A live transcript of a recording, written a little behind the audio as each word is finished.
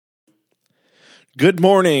Good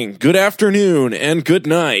morning, good afternoon, and good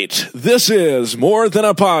night. This is More Than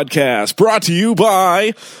a Podcast, brought to you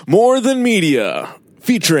by More Than Media,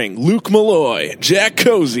 featuring Luke Malloy, Jack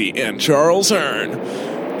Cozy, and Charles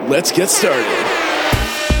Hearn. Let's get started.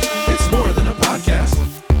 It's more than a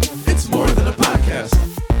podcast. It's more than a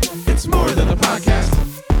podcast. It's more than a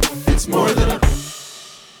podcast. It's more than a...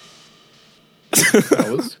 That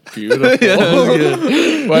was beautiful. Yeah, that was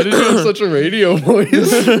good. Why did you have such a radio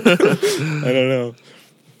voice? I don't know.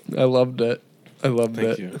 I loved it.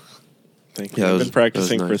 Thank you. Thank you. Yeah, I've been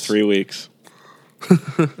practicing for nice. 3 weeks.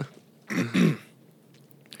 Have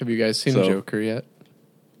you guys seen So- Joker yet?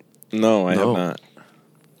 No, I No. have not.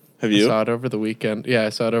 Have I you? saw it over the weekend. Yeah, I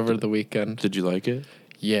saw it over the weekend. Did you like it?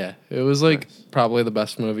 Yeah, it was like Nice. probably the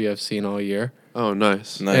best movie I've seen all year. Oh,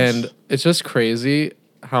 nice. Nice. And it's just crazy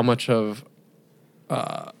how much of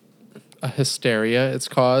a hysteria it's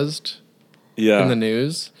caused Yeah. in the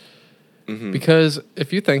news. Mhm. Because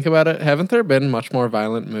if you think about it, haven't there been much more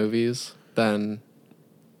violent movies than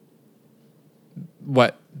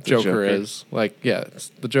what Joker Joker. is? Like, yeah, it's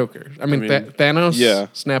the Joker. I mean, mean, Thanos yeah.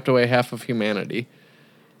 snapped away half of humanity.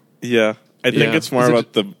 Yeah. I think Yeah. it's more Is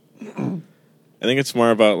it about I think it's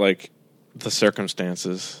more about like the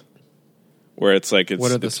circumstances where it's like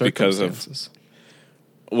What are the it's because of circumstances?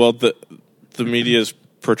 well the media is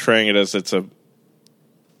portraying it as it's a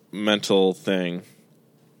mental thing,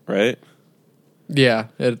 right? Yeah,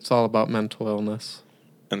 it's all about mental illness.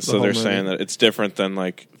 And The so whole they're movie. saying that it's different than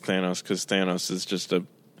like Thanos because Thanos is just a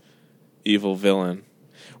evil villain,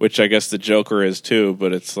 which I guess the Joker is too.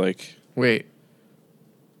 But it's like Wait,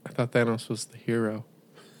 I thought Thanos was the hero.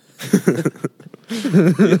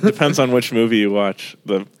 it depends on which movie you watch.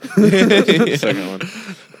 The second one.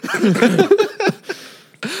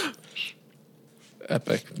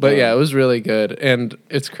 Epic. But yeah, it was really good. And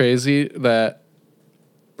it's crazy that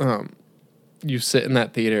you sit in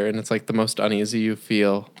that theater and it's like the most uneasy you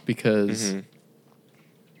feel because Mhm.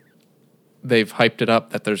 they've hyped it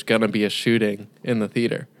up that there's going to be a shooting in the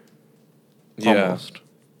theater. Yeah. Almost.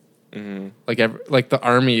 hmm Like the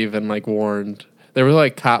army even like warned. There were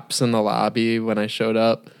like cops in the lobby when I showed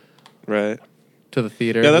up Right. to the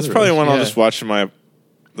theater. Yeah, that's probably one I'll Yeah. just watch in my.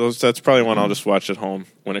 That's probably one I'll just watch at home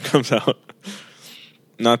when it comes out.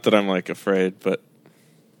 Not that I'm like afraid, but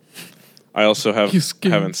I also You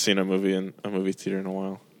scared. haven't seen a movie in a movie theater in a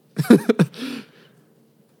while.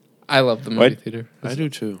 I love the movie What? theater. I do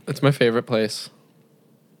too. It's my favorite place.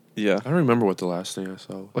 Yeah, I don't remember what the last thing I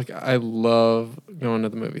saw. Like I love going to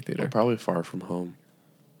the movie theater. Probably Far From Home.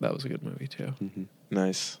 That was a good movie too.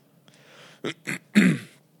 nice.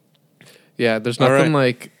 Yeah, there's All nothing right.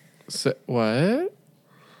 like what?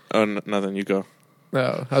 Oh, nothing. You go.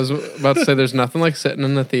 No, I was about to say there's nothing like sitting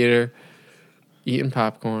in the theater, eating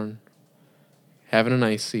popcorn, having an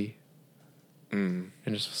icy, Mm.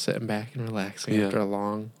 and just sitting back and relaxing Yeah. after a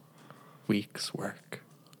long week's work.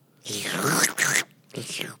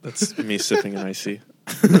 That's me sipping an icy.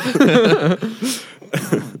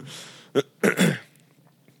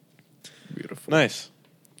 Beautiful. Nice.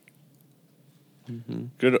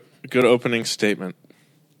 Good opening statement.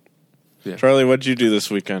 Yeah. Charlie, what'd you do this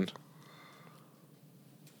weekend?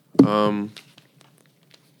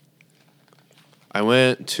 I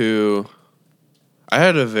went to. I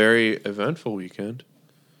had a very eventful weekend.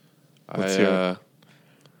 Let's hear it.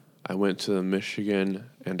 I went to the Michigan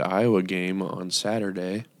and Iowa game on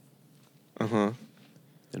Saturday, Uh huh.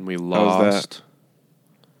 and we was that? lost.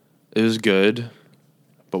 It was good,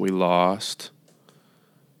 but we lost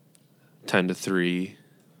 10-3.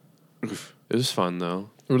 It was fun though.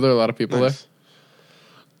 Were there a lot of people Nice.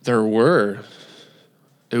 There were.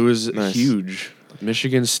 It was Nice. huge.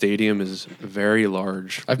 Michigan Stadium is very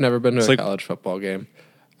large. there? I've never been to It's a like- college football game.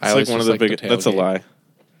 It's like one of the biggest. That's a tailgate. lie.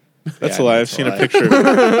 That's Yeah, a lie. I've that's a seen a lie. picture of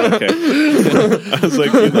it. Okay. I was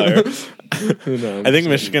like, you liar. No, I'm I think just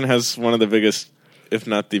Michigan has one of the biggest, if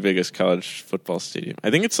not the biggest, college football stadium.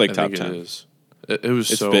 I think it's like I top think 10. it is. It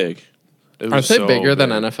was It's so big. It was Aren't they so bigger than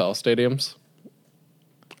big. NFL stadiums?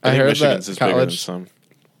 I think heard Michigan's that is bigger than college. some.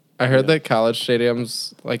 I heard Yeah. that college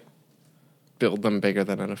stadiums like build them bigger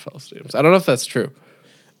than NFL stadiums. I don't know if that's true.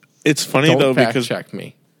 It's funny Don't though fact because check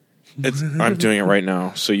me. I'm doing it right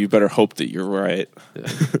now, so you better hope that you're right. They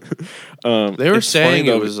were It's funny, saying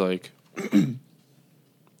though, it was like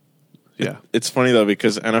Yeah. It's funny though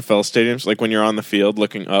because NFL stadiums, like when you're on the field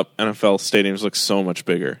looking up, NFL stadiums look so much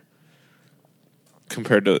bigger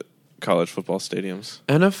compared to college football stadiums.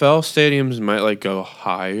 NFL stadiums might like go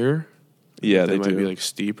higher. Yeah, they they might do. be like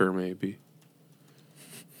steeper maybe.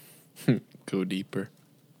 Go deeper.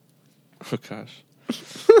 Oh gosh.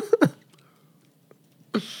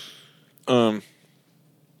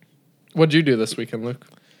 What'd you do this weekend, Luke?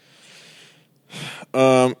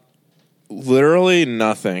 Literally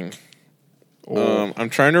nothing. Oh. I'm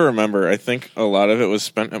trying to remember. I think a lot of it was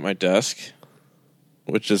spent at my desk,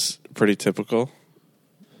 which is pretty typical.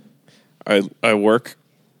 I work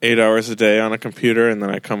 8 hours a day on a computer, and then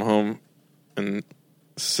I come home and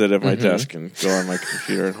sit at my desk and go on my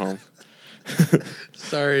computer at home.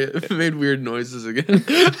 Sorry, it made weird noises again.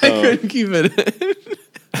 I couldn't keep it in.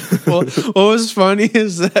 Well, what was funny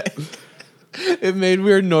is that it made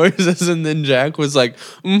weird noises, and then Jack was like,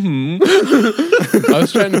 I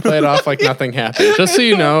was trying to play it off like nothing happened. Just so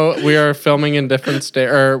you know, we are filming in different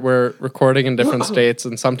states, or we're recording in different states,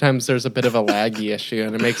 and sometimes there's a bit of a laggy issue,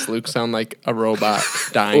 and it makes Luke sound like a robot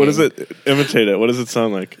dying. What does it imitate? It. What does it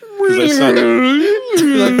sound like? 'Cause I sound-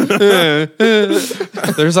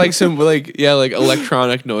 there's like some like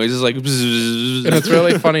electronic noises like And it's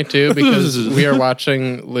really funny too because we are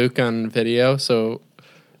watching Luke on video so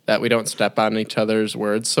that we don't step on each other's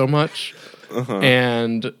words so much.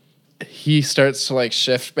 And he starts to like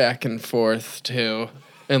shift back and forth too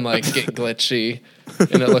and like get glitchy.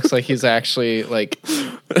 And it looks like he's actually like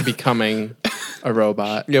becoming a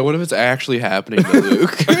robot. yeah. What if it's actually happening to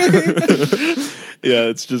Luke?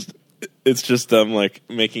 Yeah, it's just them like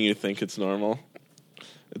making you think it's normal.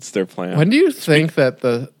 It's their plan. When do you think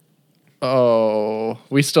that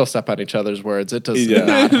we still step on each other's words. It does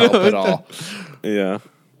not help at all. Yeah.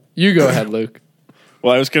 You go ahead, Luke.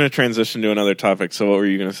 Well, I was going to transition to another topic. So what were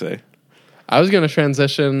you going to say? I was going to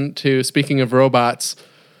transition to, speaking of robots,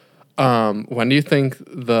 when do you think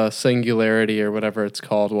the singularity or whatever it's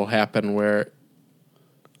called will happen where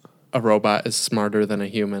a robot is smarter than a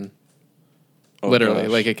human? Oh, Literally,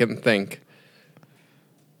 gosh. like it can think.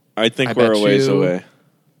 I think I we're bet a ways you- away.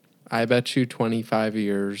 I bet you 25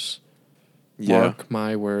 years. Yeah. Mark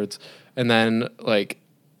my words. And then, like,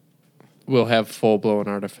 we'll have full-blown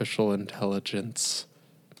artificial intelligence.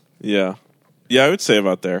 Yeah. Yeah, I would say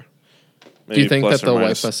about there. Do you think plus that or they'll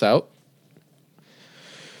minus. wipe us out?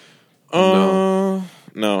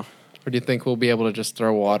 No. Or do you think we'll be able to just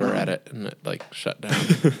throw water at it and it, like, shut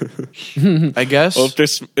down? I guess. Well,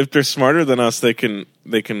 if they're smarter than us, they can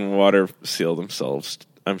water seal themselves,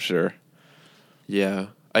 I'm sure. Yeah,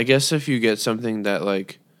 I guess if you get something that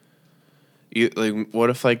like, what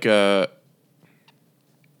if like they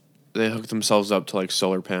hook themselves up to like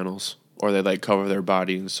solar panels, or they like cover their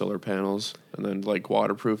body in solar panels and then like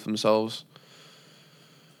waterproof themselves.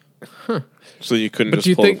 So you couldn't But just do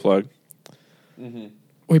you pull think- the plug.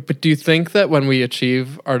 Wait, but do you think that when we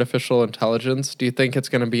achieve artificial intelligence, do you think it's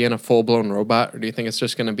going to be in a full-blown robot, or do you think it's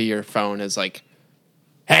just going to be your phone is like,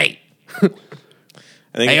 hey, I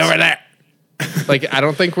think it's- there? Like, I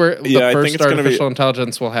don't think Yeah, I the think first it's gonna be- artificial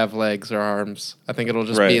intelligence will have legs or arms. I think it'll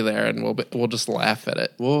just be Right. there, and we'll just laugh at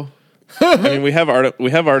it. Well, I mean, we have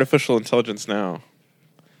artificial intelligence now.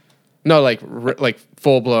 No, like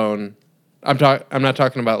full-blown. I'm not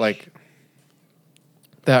talking about like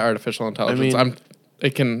that artificial intelligence. mean-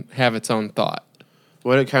 It can have its own thought.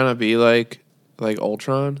 would it kind of be like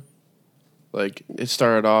Ultron? Like it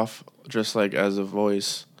started off just like as a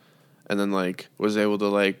voice, and then like was able to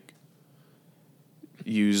like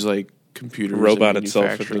use like computers, Robot and itself,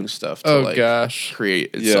 manufacturing stuff to Oh like gosh,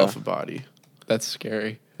 create itself a body. that's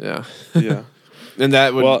scary. Yeah, Yeah. and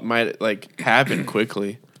that would Well- might like happen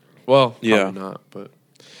quickly. Well, Yeah. probably not, but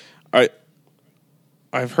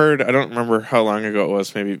I've heard, I don't remember how long ago it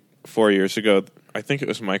was, maybe 4 years ago. I think it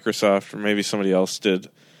was Microsoft or maybe somebody else did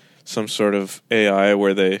some sort of AI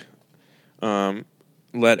where they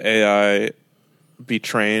let AI be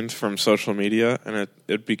trained from social media, and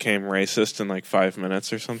it became racist in like 5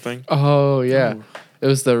 minutes or something. Oh yeah, it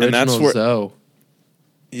was the And that's original where- Zoe.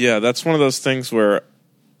 Yeah, that's one of those things where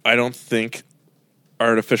I don't think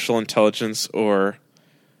artificial intelligence or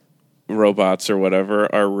robots or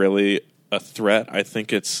whatever are really a threat. I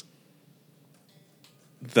think it's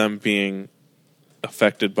them being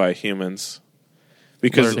affected by humans.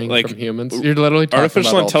 Because Learning like from humans. You're literally talking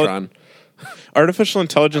artificial about Ultron. artificial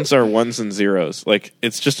intelligence are ones and zeros. Like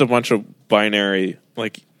it's just a bunch of binary.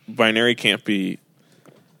 Like binary can't be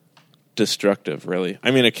destructive, really.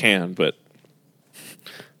 I mean, it can, but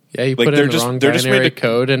Yeah, you like, put they're in the just- wrong they're just made binary to-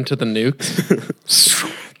 code into the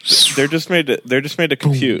nukes. they're just made to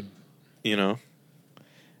compute, you know.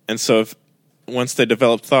 And so once they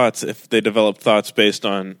develop thoughts, if they develop thoughts based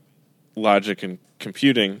on logic and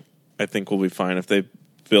computing, I think we'll be fine. If they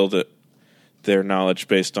build their knowledge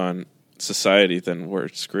based on society, then we're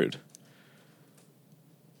screwed.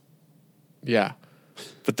 Yeah.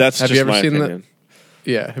 But that's Have you just ever my seen the- opinion.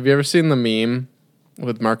 Yeah. Have you ever seen the meme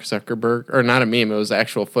with Mark Zuckerberg? Or not a meme, it was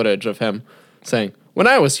actual footage of him saying, "When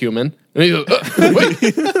I was human, And he goes, wait,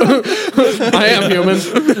 I am human.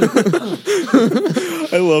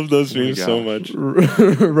 I love those memes God. so much.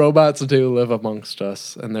 Robots do live amongst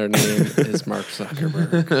us, and their name is Mark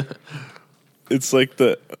Zuckerberg. It's like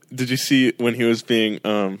did you see when he was being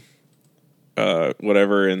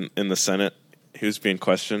whatever in the Senate, he was being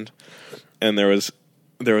questioned, and there was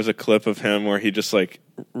a clip of him where he just like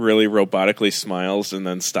really robotically smiles and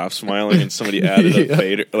then stops smiling, and somebody added a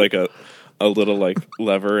fade, like a little like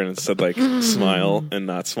lever, and it said like smile and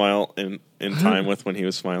not smile in time with when he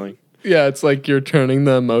was smiling. Yeah, it's like you're turning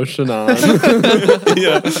the emotion on.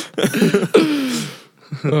 Yeah.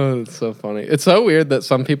 Oh, it's so funny. It's so weird that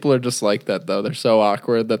some people are just like that, though. They're so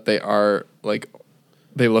awkward that they are like,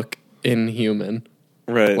 they look inhuman.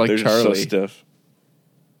 Right. Like they're Charlie. just so stiff.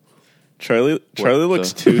 Charlie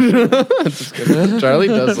looks the- too Just kidding. Charlie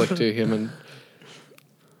does look too human.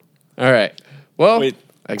 All right. Well, Wait.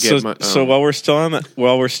 I get So while we're still on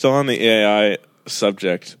the AI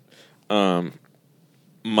subject,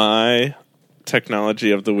 my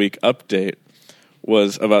technology of the week update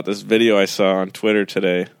was about this video I saw on Twitter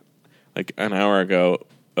today, like an hour ago,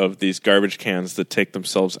 of these garbage cans that take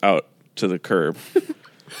themselves out to the curb.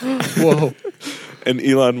 whoa. And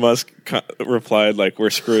Elon Musk replied like,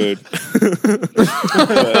 "We're screwed."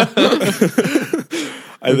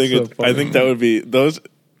 I think that would be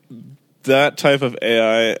that type of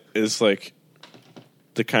AI is like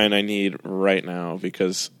the kind I need right now,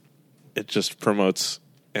 because it just promotes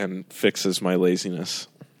and fixes my laziness.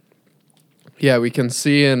 Yeah, we can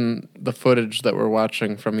see in the footage that we're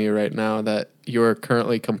watching from you right now that you're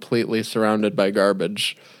currently completely surrounded by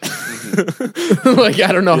garbage. Like,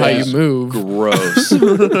 I don't know how you move. gross.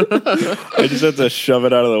 I just have to shove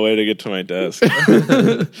it out of the way to get to my desk.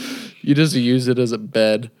 You just use it as a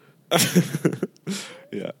bed.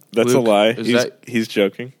 Yeah, that's Luke, a lie. is He's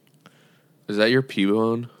joking. Is that your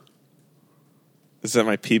P-bone? Is that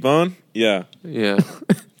my P-bone? Yeah. Yeah.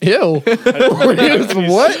 Ew.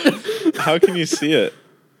 What? How can you see it?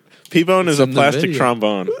 P-bone is It's a in the plastic video.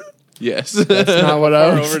 trombone. Yes. That's not what I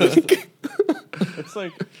Far was over thinking. It's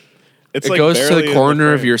like it's It like goes to barely the in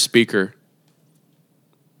corner of frame. your speaker.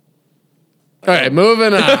 All right,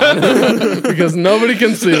 moving on. Because nobody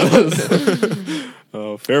can see this.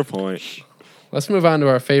 Oh, fair point. Let's move on to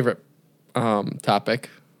our favorite topic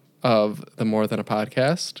of the More Than a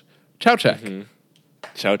Podcast. Chow check.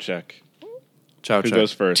 Chow check. Chow Who chow.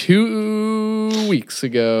 goes first? 2 weeks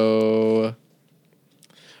ago,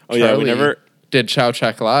 Oh yeah, we Charlie never. did Chow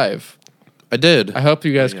Check Live. I did. I hope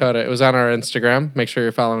you guys Yeah. caught it. It was on our Instagram. Make sure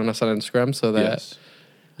you're following us on Instagram so that Yes.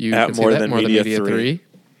 you At can see More that. Than More Than Media Media 3. 3.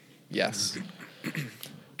 Yes.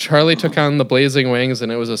 Charlie took on the Blazing Wings,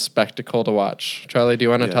 and it was a spectacle to watch. Charlie, do you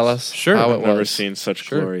want to Yes. tell us Sure. how I've it never was? seen such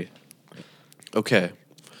Sure. glory. Okay.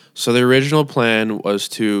 So the original plan was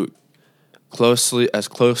to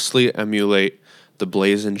closely emulate the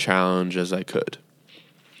Blazing Challenge as I could.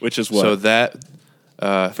 Which is what? So that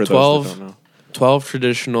for 12, those that don't know. 12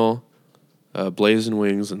 traditional Blazing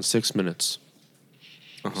Wings in 6 minutes.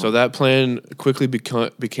 So that plan quickly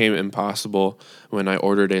became impossible when I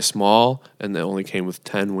ordered a small and it only came with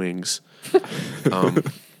 10 wings.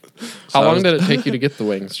 How long did it take you to get the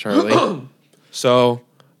wings, Charlie? So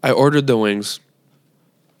I ordered the wings,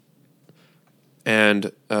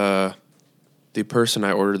 and the person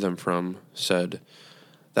I ordered them from said,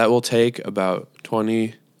 that will take about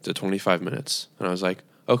 20 to 25 minutes. And I was like,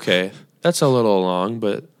 okay, that's a little long,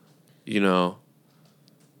 but, you know,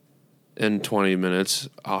 in 20 minutes,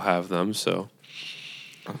 I'll have them, so.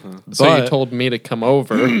 So you But- told me to come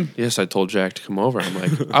over. Yes, I told Jack to come over. I'm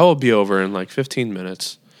like, I will be over in like 15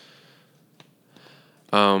 minutes.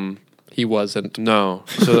 He wasn't. No.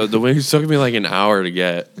 So the wings took me like an hour to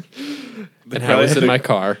get. And I was in my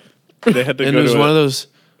car, They had to And go it was to one of those.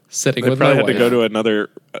 sitting They with probably my had to wife. go to another.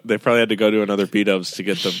 They probably had to go to another B-dubs to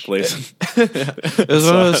get the blazing. It was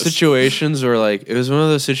one of those situations where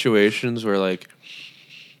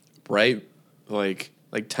right, like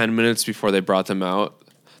 10 minutes before they brought them out,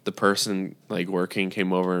 the person like working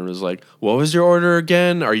came over and was like, "What was your order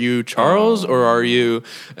again? Are you Charles or are you?"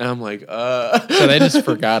 And I'm like, So they just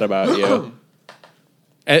forgot about you.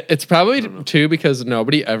 It's probably too because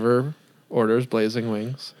nobody ever orders Blazing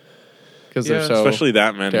Wings because Yeah, they're so especially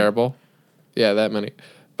that many. terrible. Yeah, that many.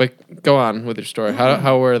 But go on with your story.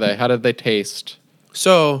 How were they? How did they taste?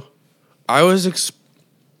 So, I was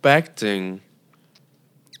expecting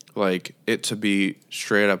like it to be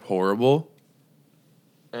straight up horrible.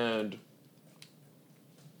 And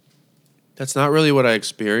that's not really what I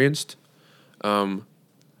experienced.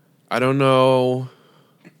 I don't know.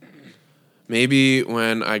 Maybe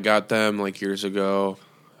when I got them like years ago,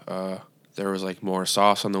 there was like more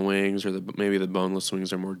sauce on the wings, or maybe the boneless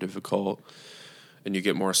wings are more difficult, and you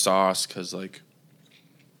get more sauce because like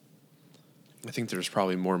I think there's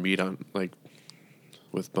probably more meat on like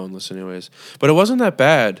with boneless anyways. But it wasn't that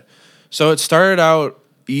bad. So it started out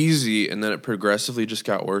easy and then it progressively just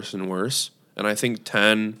got worse and worse. And I think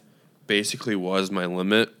 10 basically was my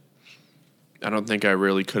limit. I don't think I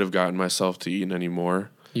really could have gotten myself to eat any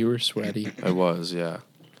more. You were sweaty. I was, yeah.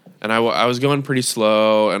 And I was going pretty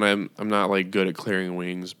slow, and I'm not like good at clearing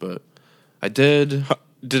wings, but I did.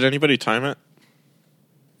 Did anybody time it?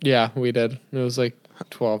 Yeah, we did. It was like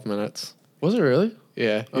 12 minutes. Was it really?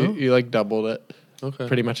 Yeah, Oh. you like doubled it. Okay.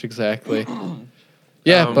 Pretty much exactly.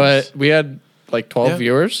 Yeah, Um, but we had like 12 yeah.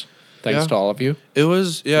 viewers. Thanks Yeah. to all of you. It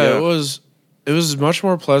was, Yeah. it was much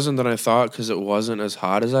more pleasant than I thought because it wasn't as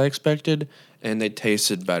hot as I expected, and they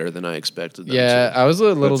tasted better than I expected them Yeah, to. I was a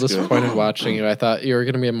little That's good. disappointed watching you. I thought you were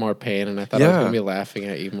going to be in more pain, and I thought I was Yeah. going to be laughing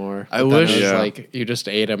at you more. I But then wish- it was Yeah. like you just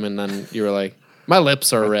ate them, and then you were like, "My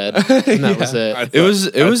lips are red," and that was it. I It was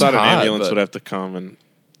I thought hot, an ambulance but- would have to come and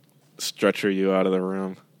stretcher you out of the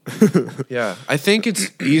room. Yeah, I think it's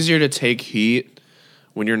easier to take heat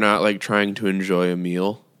when you're not like trying to enjoy a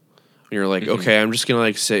meal. When you're like, okay, I'm just gonna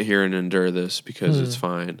like sit here and endure this because it's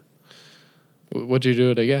fine. Would you do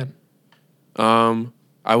it again?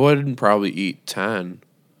 I wouldn't probably eat 10.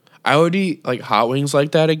 I would eat like hot wings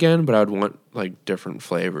like that again, but I would want like different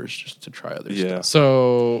flavors just to try other Yeah. stuff.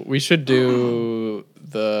 So we should do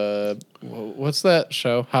what's that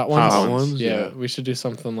show? Hot Ones. Hot Ones, Yeah, yeah. we should do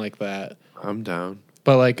something like that, I'm down.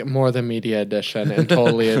 but like more the media edition and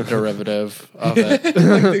totally a derivative of it.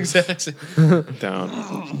 Exactly. Down.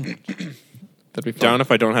 That'd be fun. Down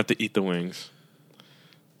if I don't have to eat the wings.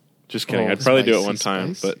 Just kidding. Oh, I'd probably do it one spicy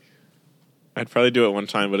time, spice. but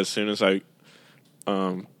as soon as I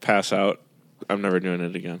pass out, I'm never doing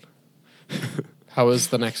it again. How was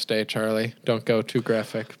the next day, Charlie? Don't go too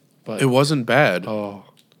graphic, but It wasn't bad. oh,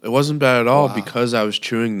 It wasn't bad at all Wow. because I was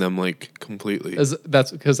chewing them like completely.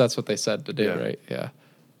 that's because that's what they said to do, Yeah. right? Yeah,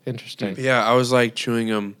 interesting. Yeah, I was like chewing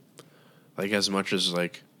them like as much as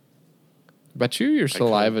like But your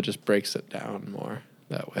saliva just breaks it down more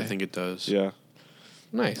that way. I think it does. Yeah.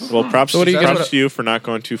 Nice. Well, props, So what do you props get- to you for not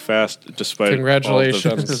going too fast, despite all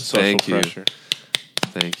Congratulations. the social Thank you. pressure.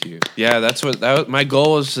 Thank you. Yeah, that's what that was, my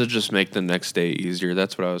goal was to just make the next day easier.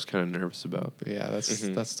 That's what I was kind of nervous about. Yeah, that's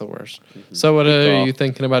Mm-hmm. the worst. So what are call. you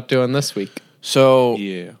thinking about doing this week? So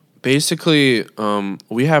Yeah. basically,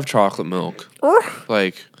 we have chocolate milk.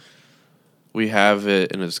 Like we have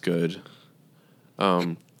it and it's good.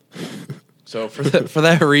 So for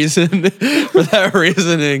that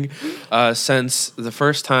reasoning, since the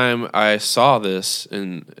first time I saw this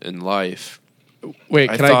in life, Wait,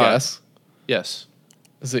 I can I thought- guess? yes,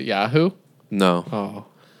 Is it Yahoo? no,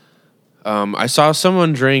 Oh, I saw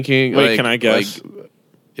someone drinking. Wait, like- can I guess? like-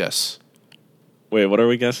 yes. Wait, what are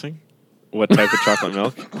we guessing? What type of chocolate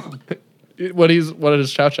milk? what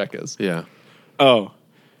his chow check is? Yeah. Oh,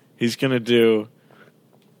 he's gonna do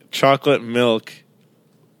chocolate milk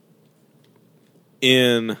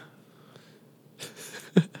in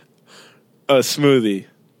a smoothie,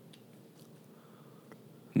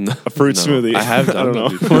 No, a fruit no. smoothie. I have I done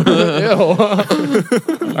don't that know.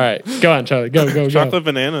 before. All right, go on, Charlie. Go. Chocolate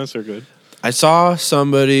bananas are good. I saw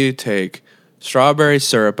somebody take strawberry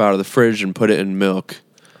syrup out of the fridge and put it in milk.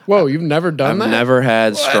 Whoa, you've never done I've that? never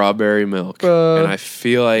had strawberry milk, and I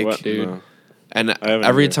feel like, What? dude. No. and haven't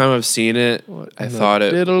every either. time I've seen it, I in the thought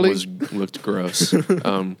it diddly? looked gross.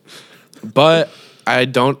 But I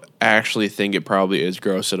don't actually think it probably is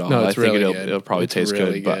gross at all. No, I it's think really it'll, good. it'll probably It's taste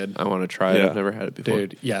really good, good. but I want to try it. Yeah. I've never had it before.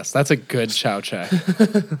 Dude, yes, that's a good chow check.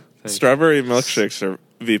 Strawberry milkshakes are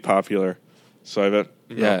popular, so I bet.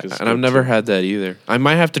 Yeah, milk is and I've good, never too. had that either. I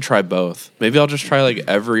might have to try both. Maybe I'll just try like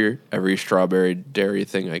every strawberry dairy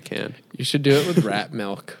thing I can. You should do it with rat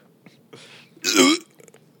milk.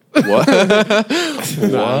 What?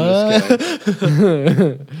 No, I'm just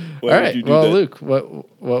kidding. Why All would right, you do well, that? Luke,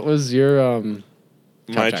 what was your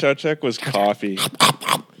My check. chow check was coffee.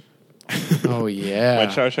 Oh yeah,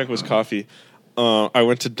 My chow check was coffee. I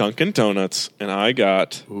went to Dunkin' Donuts and I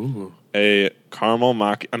got Ooh, a nice caramel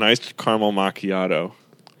macchiato.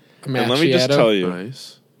 And let me just Macchiato? tell you,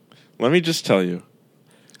 nice.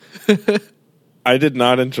 I did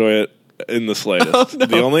not enjoy it in the slightest. Oh,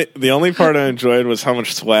 no. The only part I enjoyed was how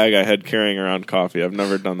much swag I had carrying around coffee. I've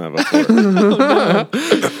never done that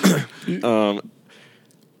before.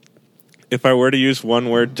 If I were to use one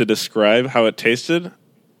word to describe how it tasted,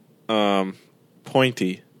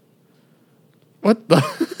 pointy. What the?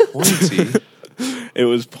 Pointy. It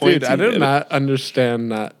was pointy. Dude, I do not understand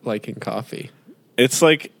not liking coffee. It's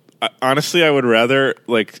like honestly, I would rather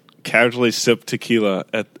like casually sip tequila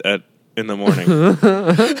at in the morning, and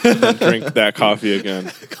then drink that coffee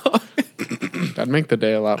again. That'd make the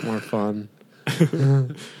day a lot more fun.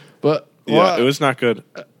 But Yeah, it was not good.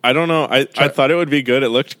 I don't know. I thought it would be good. It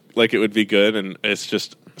looked like it would be good, and it's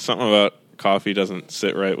just something about coffee doesn't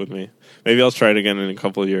sit right with me. Maybe I'll try it again in a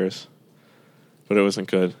couple of years. But it wasn't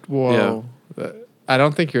good. whoa. I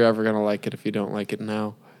don't think you're ever gonna like it if you don't like it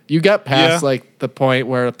now. You got past like the point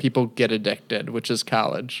where people get addicted, which is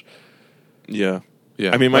college. Yeah.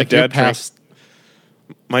 Yeah. I mean, my Like, you're dad past.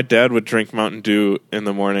 my dad would drink Mountain Dew in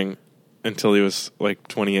the morning until he was like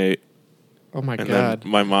 28. Oh my And god.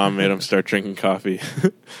 then my mom made him start drinking coffee.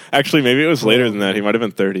 Actually, maybe it was later than that. He might have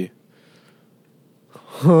been 30.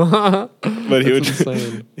 But he would That's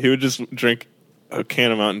insane. he would just drink a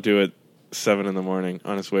can of Mountain Dew at 7 in the morning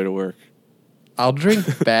on his way to work. I'll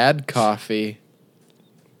drink bad coffee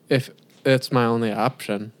if it's my only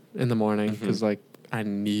option in the morning because like I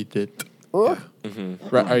need it. Are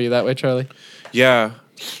you that way, Charlie? Yeah.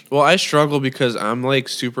 Well, I struggle because I'm like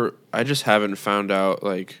super. I just haven't found out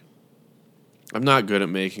like I'm not good at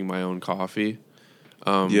making my own coffee.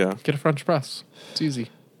 Yeah. Get a French press. It's easy.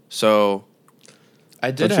 So I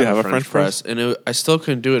did Don't you have, have a a French French press, and I still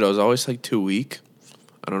couldn't do it. I was always like too weak.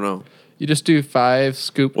 I don't know. You just do 5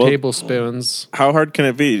 scoop Well- tablespoons. How hard can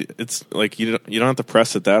it be? It's like you don't have to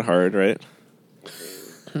press it that hard, right?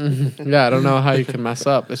 Yeah, I don't know how you can mess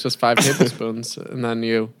up. It's just 5 tablespoons, and then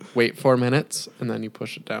you wait 4 minutes, and then you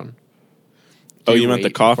push it down. Oh, Do you meant the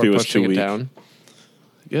wait coffee before was pushing too it weak. Down?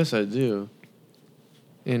 Yes, I do.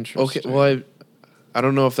 Interesting. Okay. Well, I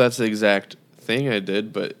don't know if that's the exact thing I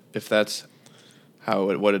did, but if that's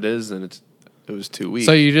what it is, then it was too weak.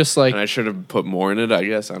 So you just like and I should have put more in it. I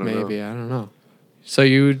guess I don't know. maybe I don't know. So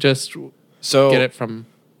you just So get it from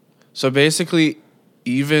So basically,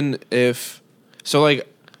 even if like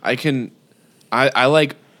I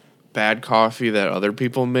like bad coffee that other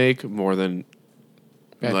people make more than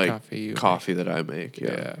bad like coffee. You coffee that I make. make.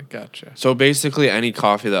 Yeah. Yeah, gotcha. So basically, any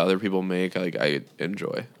coffee that other people make, like I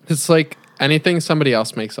enjoy It's like anything somebody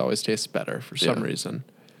else makes always tastes better for some Yeah. reason.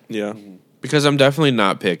 Yeah. because I'm definitely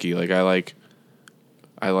not picky. Like I like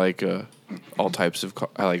all types of.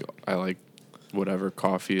 I like whatever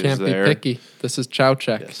coffee is Can't be there. picky. This is Chow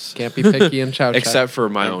Check. Yes. Can't be picky in Chow Check. Except for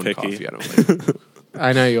my I'm own picky. coffee, I don't like.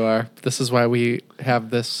 I know you are. This is why we have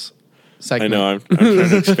this I segment. know. I'm trying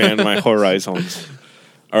to expand my horizons.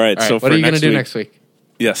 All right. All right, So what for are you going to next do week, next week?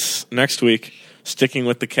 Yes, next week, sticking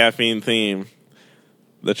with the caffeine theme.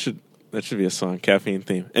 That should be a song, caffeine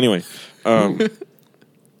theme. Anyway, I'm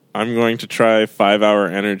going to try 5-hour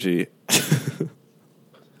energy.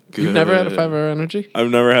 You've never had a Good. 5-hour energy? I've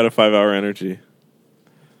never had a 5-hour energy.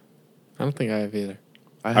 I don't think I have either.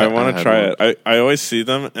 I want to had try one. it. I always see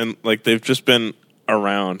them, and like they've just been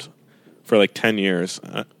around for like 10 years,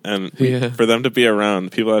 and Yeah. for them to be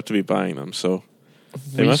around, people have to be buying them. So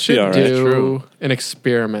they we must should be all right. do True. an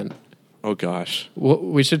experiment. Oh gosh,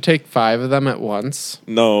 We should take 5 of them at once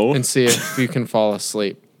no. and see if you can fall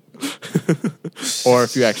asleep. Or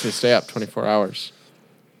if you actually stay up 24 hours.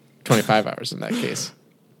 25 hours in that case.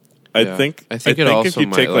 I Yeah. think I think it if also you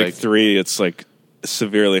might, take like like- 3, it's like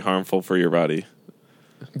severely harmful for your body.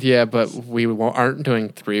 Yeah, but we aren't doing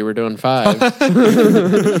 3, we're doing 5. I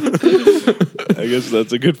guess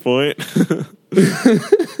that's a good point.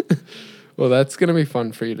 Well, that's going to be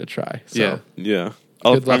fun for you to try. So. Yeah. Yeah,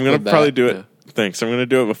 Good luck I'm gonna with probably that. do it. Yeah. Thanks. I'm gonna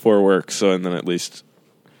do it before work, so and then at least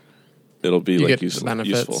it'll be You like get the useful.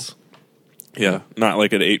 benefits. Useful. Yeah, not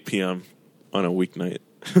like at 8 p.m. on a weeknight.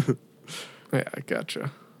 Yeah, I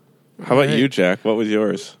gotcha. How about Right. you, Jack? What was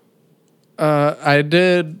yours? I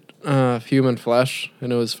did human flesh,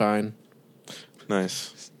 and it was fine.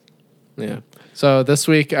 Nice. Yeah. So this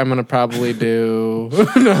week I'm gonna probably do.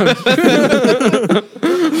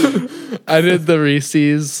 I did the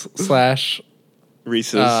Reese's /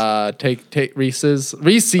 Reese's. take Reese's.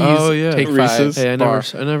 Oh, yeah. Take Reese's. 5. Hey, I bar.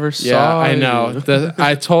 never saw. Yeah, I know. you.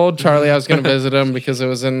 I told Charlie I was gonna visit him because it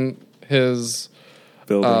was in his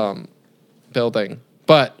building. building,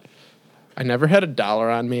 but I never had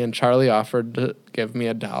 $1 on me, and Charlie offered to give me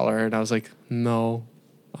 $1, and I was like, no,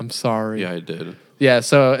 I'm sorry. Yeah, I did. Yeah,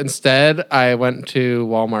 so instead I went to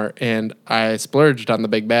Walmart and I splurged on the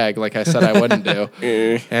big bag like I said I wouldn't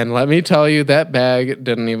do. And let me tell you, that bag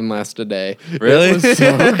didn't even last a day. Really? It was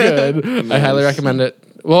so good. I highly recommend it.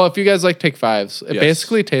 Well, if you guys like Take Fives, it Yes.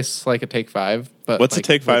 basically tastes like a Take 5. But What's like, a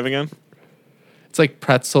Take 5 again? It's like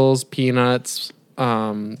pretzels, peanuts,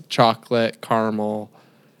 chocolate, caramel.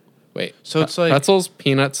 Wait. So it's like- pretzels,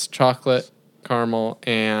 peanuts, chocolate, caramel,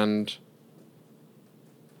 and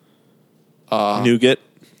Nougat.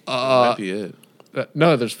 Might be it.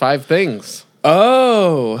 no, there's 5 things.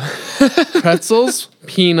 Oh, Pretzels,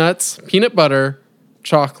 peanuts, peanut butter,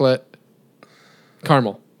 chocolate,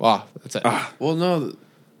 caramel. Wow, that's it. well, no.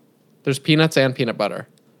 There's peanuts and peanut butter,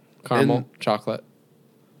 caramel, And- chocolate,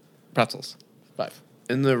 pretzels. 5.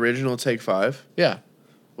 In the original Take 5. Yeah.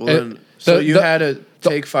 Well, It- then, so the- you the- had a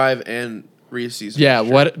Take 5 and Reese's. Yeah,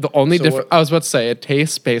 mixture. what the only So difference? what- I was about to say it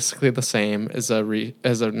tastes basically the same as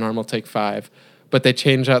as a normal Take 5, but they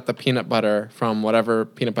change out the peanut butter from whatever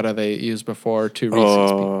peanut butter they used before to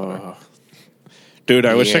Reese's peanut butter. Oh. Dude,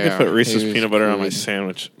 I wish I could Yeah, put Reese's it was peanut butter on my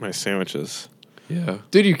good. sandwiches. Yeah.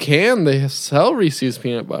 Dude, you can. They sell Reese's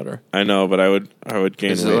peanut butter. I know, but I would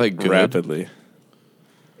gain Is it, weight like, good? rapidly.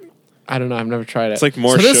 I don't know. I've never tried it. It's like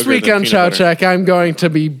more So this sugar week than on peanut Chow butter. Check, I'm going to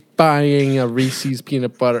be buying a Reese's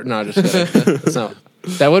peanut butter. No, just kidding. So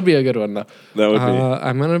that would be a good one though. That would be.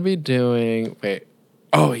 I'm gonna be doing. Wait.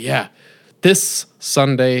 Oh yeah, this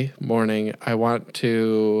Sunday morning I want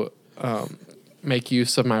to make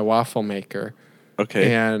use of my waffle maker,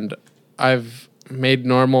 Okay. and I've made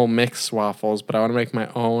normal mixed waffles, but I want to make my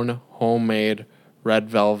own homemade red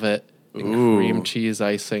velvet and cream cheese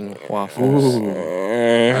icing waffles.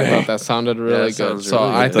 I thought that sounded really it good. sounds So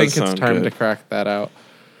really I good. think Does it's sound time good. to crack that out.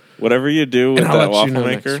 Whatever you do with And I'll that let you waffle know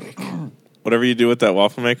maker, next week. whatever you do with that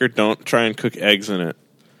waffle maker, don't try and cook eggs in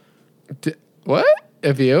it. What?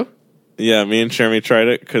 Have you? Yeah, me and Jeremy tried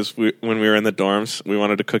it because when we were in the dorms, we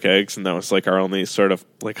wanted to cook eggs, and that was like our only sort of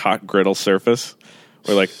like hot griddle surface,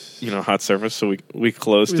 or like hot surface. So we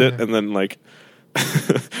closed it, and then like,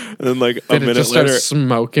 and then like a Did it minute just start later,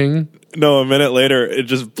 smoking? no, a minute later, it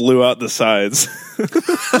just blew out the sides.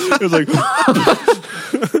 It was like,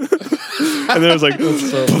 and then it was like,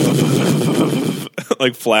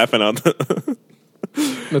 like flapping out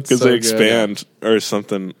That's because so they good. expand or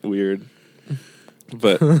something weird.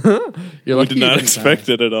 But You're we lucky did you not didn't expect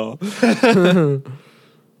die. it at all.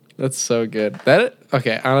 That's so good.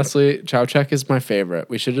 Okay, honestly, Chow Check is my favorite.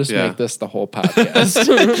 We should just Yeah. make this the whole podcast.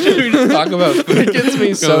 we just talk about food. It gets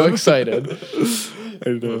me so excited. I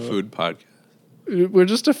know. Food podcast. We're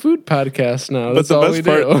just a food podcast now. But That's the all best we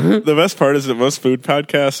part, do. the best part is that most food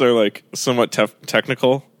podcasts are like somewhat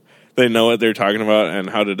technical. They know what they're talking about and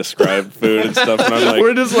how to describe food and stuff. And I'm like,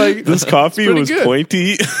 We're just like this coffee pretty was good.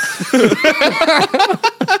 pointy.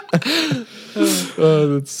 Oh,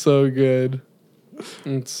 that's so good.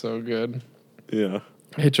 It's so good. Yeah.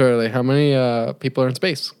 Hey Charlie, how many people are in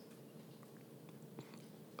space?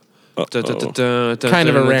 Kind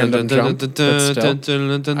of a random jump, but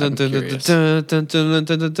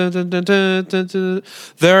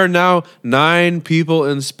There are now 9 people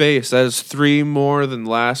in space. That is 3 more than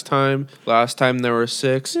last time. Last time there were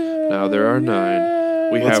 6. Now there are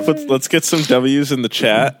 9. We have Let's get some W's in the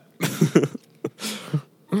chat.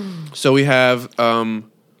 so we have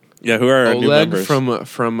Yeah, who are our new Oleg members?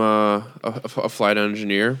 from a flight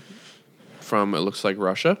engineer from, it looks like,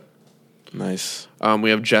 Russia. Nice. We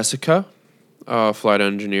have Jessica, flight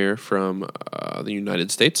engineer from the United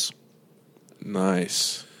States.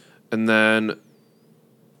 Nice. And then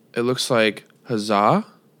it looks like Hazza.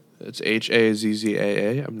 It's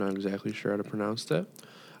Hazzaa. I'm not exactly sure how to pronounce that.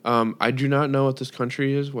 I do not know what this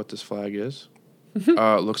country is, what this flag is.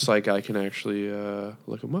 Looks like I can actually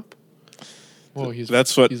look him up. Well, he's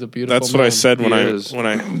That's what he's a beautiful that's what I man. said when He I is.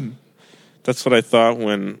 that's what I thought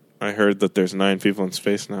when I heard that there's 9 people in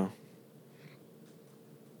space now.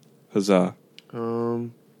 Huzzah.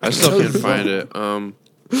 I still can't find it.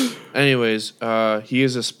 Anyways, he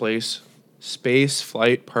is a space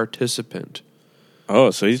flight participant. Oh,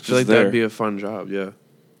 so he's I just feel like there. that'd be a fun job, yeah.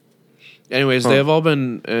 Anyways, they have all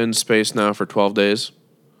been in space now for 12 days.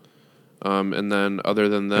 And then other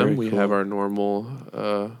than them, Very we cool. have our normal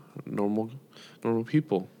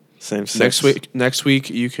people. Same sex. Next week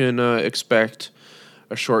you can expect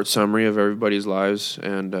a short summary of everybody's lives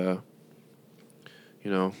and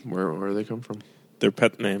where they come from. Their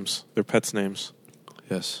pet names. Their pets' names.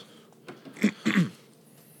 Yes.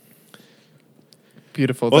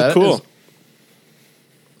 Beautiful. Well, That cool.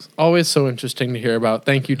 is always so interesting to hear about.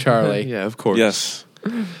 Thank you, Charlie. Yeah, of course. Yes.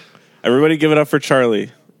 Everybody give it up for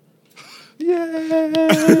Charlie.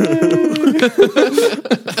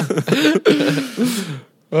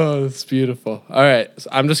 Oh, that's beautiful. All right. So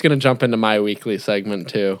I'm just going to jump into my weekly segment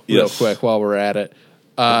too, real Yes. quick while we're at it.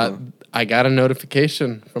 I got a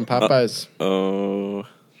notification from Popeyes. Oh.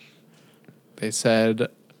 They said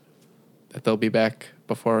that they'll be back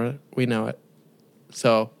before we know it.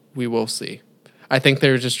 So we will see. I think they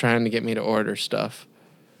were just trying to get me to order stuff.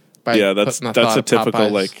 by Yeah, that's putting the thought a of typical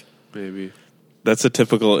Popeyes. like Maybe. that's a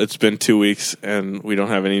typical it's been 2 weeks and we don't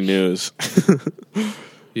have any news.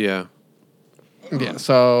 Yeah. Yeah,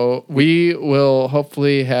 so we will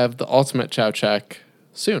hopefully have the ultimate Chow check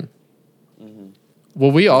soon.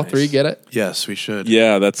 Will we all three get it? Yes, we should.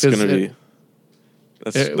 Yeah, that's 'Cause gonna be. it-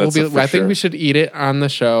 That's, It will that's be. a for I think sure. we should eat it on the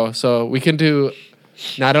show, so we can do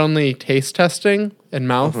not only taste testing and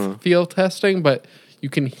mouth feel testing, but you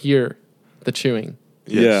can hear the chewing.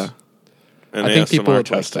 Yeah. And I think people ASMR would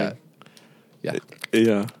testing. like that. Yeah.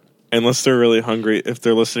 Yeah. Unless they're really hungry. If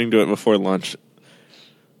they're listening to it before lunch,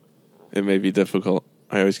 it may be difficult.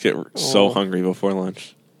 I always get so Oh. hungry before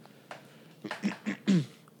lunch.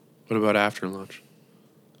 What about after lunch?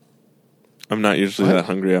 I'm not usually What? that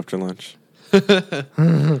hungry after lunch.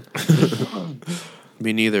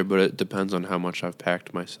 Me neither, but it depends on how much I've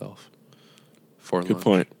packed myself for Good lunch.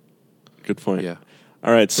 point. Good point. Yeah.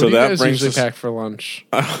 All right, What so do you that guys brings usually us. pack for lunch?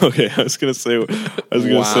 Okay, I was gonna say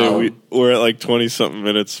Wow. we're at like 20 something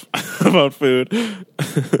minutes about food,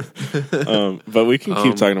 but we can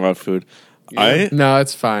keep talking about food. No,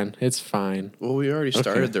 it's fine. It's fine. Well, we already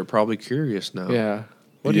started. Okay. They're probably curious now. Yeah.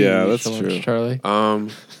 What Yeah, eat that's for lunch, true. Charlie.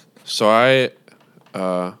 So I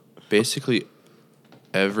basically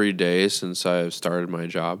every day since I've started my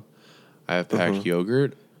job, I have packed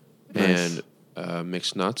yogurt Nice. and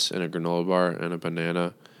mixed nuts and a granola bar and a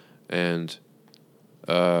banana and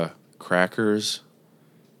crackers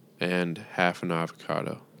and half an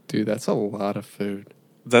avocado. Dude, that's a lot of food.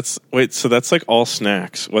 So that's like all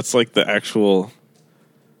snacks. What's like the actual?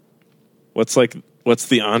 What's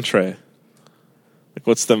the entree? Like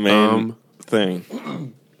what's the main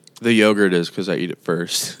thing? The yogurt is because I eat it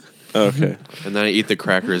first, Okay. and then I eat the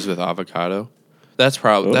crackers with avocado. That's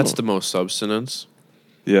Oh. the most substance.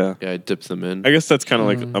 Yeah. Yeah, I dip them in. I guess that's kind of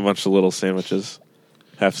like a bunch of little sandwiches,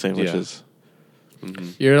 half sandwiches.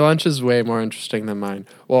 Your lunch is way more interesting than mine.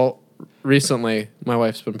 Well, recently, my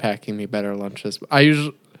wife's been packing me better lunches. I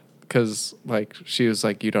usually, because like she was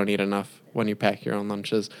like, you don't eat enough when you pack your own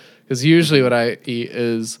lunches. Because usually what I eat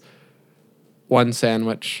is one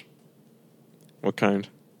sandwich. What kind?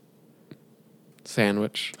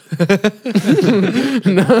 Sandwich.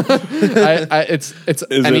 No, it's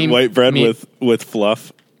Is any it white bread meat- with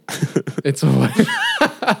fluff? It's a white.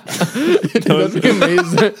 That'd be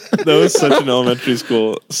amazing. That was such an elementary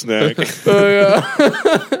school snack. Oh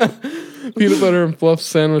yeah. Peanut butter and fluff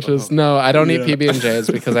sandwiches. No, I don't eat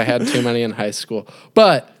PB&Js because I had too many in high school.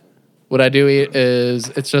 But what I do eat is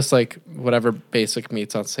it's just like whatever basic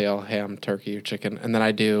meats on sale, ham, turkey, or chicken, and then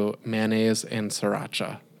I do mayonnaise and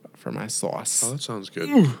sriracha for my sauce. Oh, that sounds good.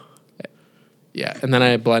 Yeah, and then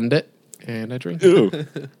I blend it and I drink. Ew.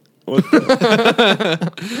 What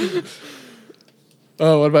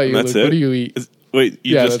Oh, what about you, That's Luke? it? What do you eat? Wait,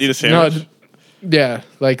 you just eat a sandwich? Yeah,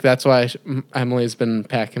 like that's why Emily's been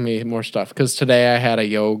packing me more stuff. Because today I had a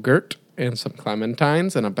yogurt and some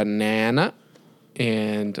clementines and a banana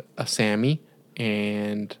and a Sammy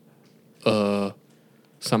and some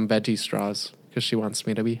veggie straws because she wants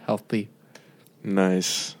me to be healthy.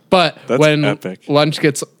 Nice. But That's when epic. lunch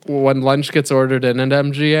gets ordered in at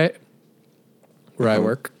MGA, where I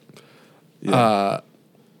work,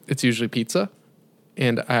 it's usually pizza,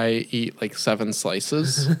 and I eat like 7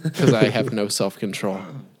 slices because I have no self control.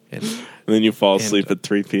 And And then you fall asleep at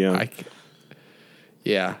 3 p.m. I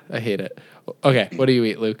hate it. Okay, what do you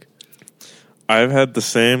eat, Luke? I've had the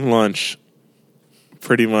same lunch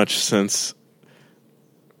pretty much since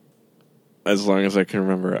as long as I can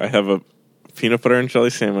remember. I have a peanut butter and jelly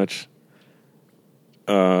sandwich,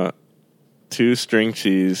 2 string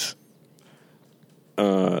cheese,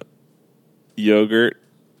 yogurt,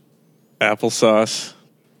 applesauce,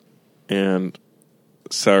 and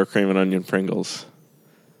sour cream and onion Pringles.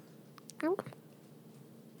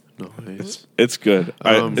 Nice. It's good. It's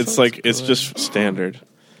Sounds like it's just standard,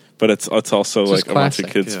 but it's also Just like a bunch of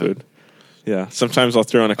classic, kids' yeah. food. Yeah, sometimes I'll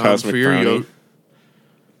throw in a cosmic for your brownie.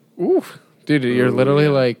 Ooh, dude, you're literally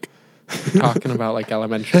like talking about like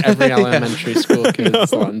every elementary school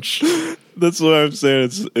kid's lunch. That's what I'm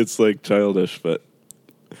saying. It's like childish, but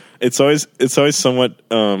it's always somewhat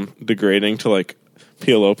degrading to like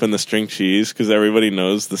peel open the string cheese because everybody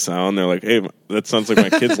knows the sound. They're like, "Hey, that sounds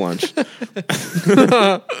like my kid's lunch."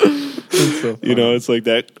 You know, it's like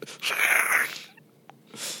that.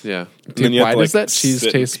 Yeah. then Dude, you have why to, does like, that cheese sit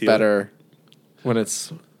and taste peel. better when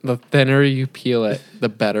it's the thinner you peel it, the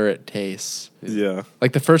better it tastes? Yeah,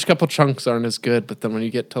 Like the first couple chunks aren't as good, but then when you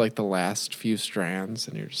get to like the last few strands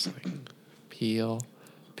and you're just like peel,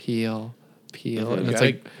 and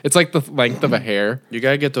it's like the length of a hair. You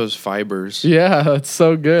gotta get those fibers. Yeah, that's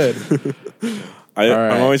so good. I'm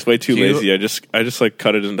right. always way too Do you- lazy. I just like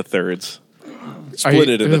cut it into thirds, Are split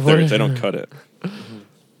you- it into what- thirds. I don't cut it.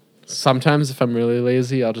 Sometimes if I'm really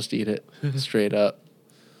lazy, I'll just eat it straight up.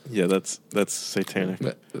 Yeah, that's satanic.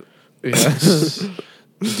 Yeah.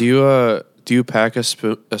 Do you pack a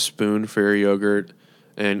spoon for your yogurt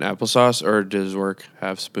and applesauce, or does work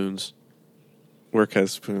have spoons? Work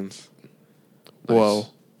has spoons. Whoa.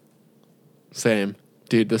 Same.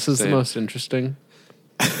 Dude, this is Same. the most interesting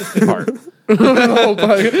part. Oh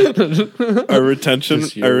my- Our retention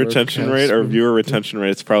Does your work have rate, our spoons? viewer retention rate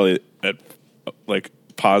is probably at like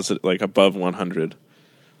positive, like above 100.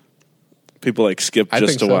 People like skip I just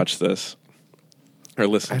think to so. watch this or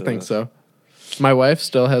listen. I to think this. so. My wife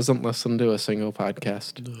still hasn't listened to a single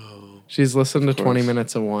podcast. No. She's listened to 20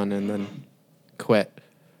 minutes of one and then quit.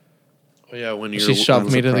 Oh yeah, when She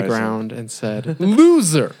shoved me to the surprising. ground and said,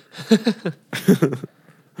 "Loser."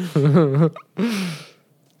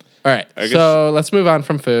 All right, I guess- so let's move on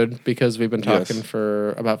from food because we've been talking Yes.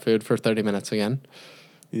 about food for 30 minutes again.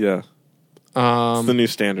 Yeah, it's the new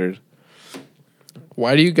standard.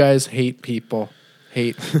 Why do you guys hate people?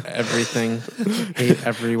 Hate everything? Hate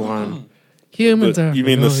everyone? Humans are You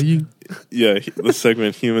mean this? annoying. Yeah, the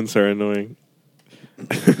segment "Humans Are Annoying."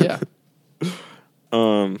 Yeah.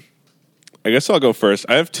 I guess I'll go first.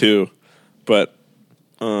 I have two, but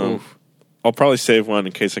I'll probably save one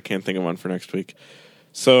in case I can't think of one for next week.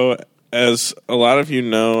 So, as a lot of you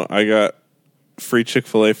know, I got free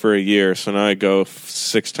Chick-fil-A for a year, so now I go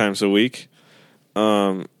 6 times a week.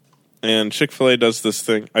 And Chick-fil-A does this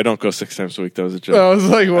thing. I don't go 6 times a week. That was a joke. I was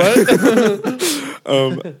like,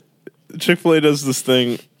 what? Chick-fil-A does this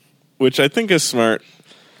thing, which I think is smart,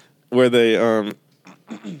 where they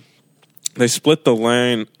split the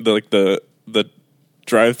lane, the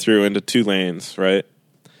drive-through into 2 lanes, right?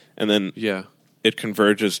 And then Yeah. it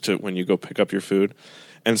converges to when you go pick up your food.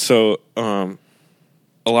 And so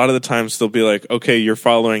a lot of the times they'll be like, okay, you're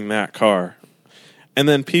following that car. And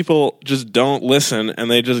then people just don't listen and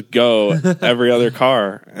they just go every other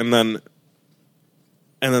car. And then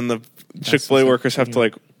the Chick-fil-A workers have to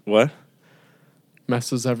like, what?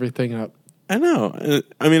 Messes everything up. I know.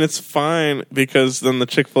 I mean, it's fine because then the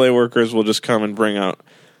Chick-fil-A workers will just come and bring out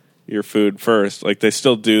your food first. Like, they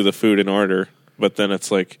still do the food in order, but then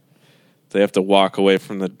it's like they have to walk away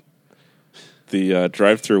from the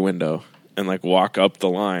drive-through window and like walk up the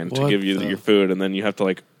line to What give you the- your food, and then you have to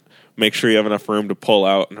like make sure you have enough room to pull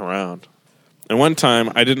out and around. And one time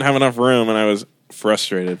I didn't have enough room and I was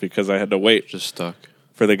frustrated because I had to wait Just stuck.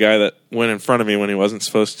 for the guy that went in front of me when he wasn't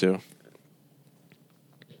supposed to.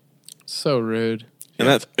 So rude.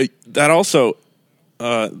 And that also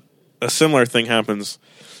a similar thing happens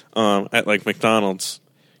at like McDonald's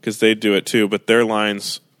because they do it too, but their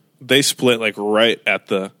lines they split like right at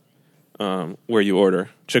the where you order.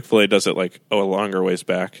 Chick-fil-A does it like a longer ways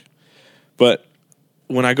back. But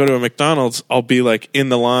when I go to a McDonald's, I'll be like in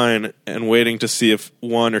the line and waiting to see if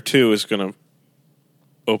 1 or 2 is going to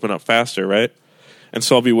open up faster, right? And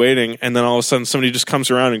so I'll be waiting, and then all of a sudden somebody just comes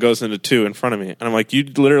around and goes into 2 in front of me. And I'm like, you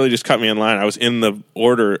literally just cut me in line. I was in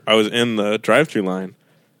the drive-thru line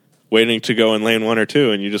waiting to go in lane 1 or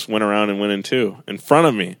 2, and you just went around and went in 2 in front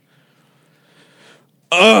of me.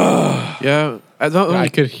 Yeah. I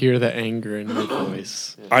could hear the anger in your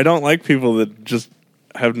voice. I don't like people that just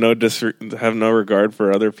have no regard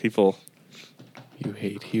for other people. You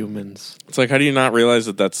hate humans. It's like, how do you not realize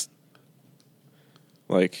that that's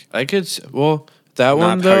like... I could. Well, that Not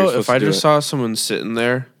one how you're though. supposed If I to do just it. saw someone sitting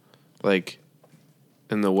there, like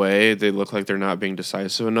in the way, they look like they're not being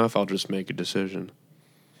decisive enough. I'll just make a decision.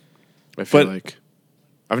 I feel But- like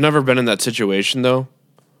I've never been in that situation though,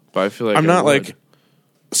 but I feel like I'm I not would. like...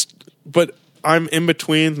 But I'm in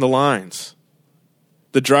between the lines.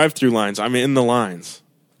 The drive-through lines. I'm in the lines.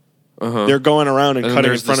 Uh-huh. They're going around and And then cutting in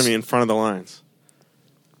there's front of this- me in front of the lines.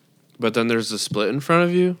 But then there's the split in front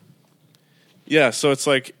of you. Yeah, so it's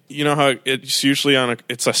like, you know how it's usually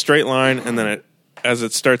it's a straight line, and then as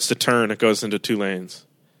it starts to turn, it goes into 2 lanes,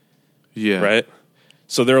 Yeah. right?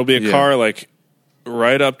 So there will be a Yeah. car like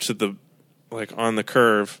right up to the like on the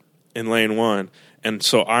curve in lane 1, and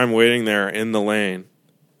so I'm waiting there in the lane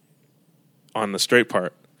on the straight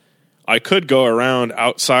part. I could go around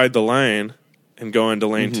outside the lane and go into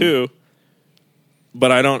lane 2,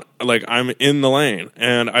 but I don't like I'm in the lane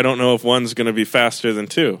and I don't know if 1's going to be faster than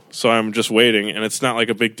 2. So I'm just waiting, and it's not like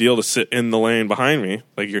a big deal to sit in the lane behind me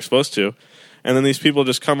like you're supposed to. And then these people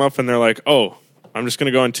just come up and they're like, "Oh, I'm just going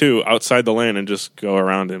to go in 2 outside the lane and just go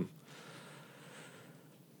around him."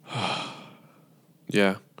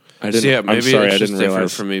 Yeah. I didn't. So, yeah, I'm maybe sorry, it's I just didn't different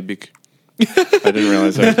realize. for me. I didn't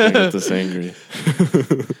realize I was going to get this angry.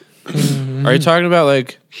 Are you talking about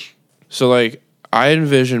like? So like, I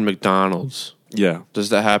envision McDonald's. Yeah, Does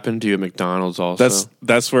that happen to you at McDonald's also?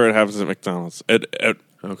 that's where it happens at McDonald's.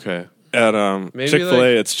 okay. Maybe,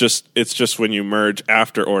 Chick-fil-A, like- it's just when you merge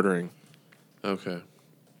after ordering Okay.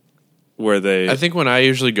 where they. I think when I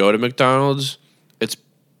usually go to McDonald's, it's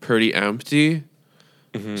pretty empty.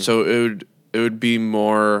 So it would be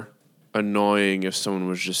more annoying if someone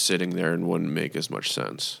was just sitting there and wouldn't make as much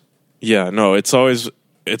sense. Yeah, no, it's always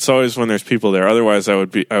when there's people there. Otherwise, I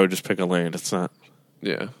would just pick a lane. It's not.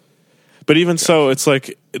 Yeah. But even so, it's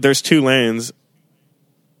like there's 2 lanes.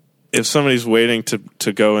 If somebody's waiting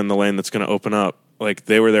to go in the lane that's going to open up, like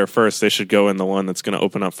they were there first, they should go in the one that's going to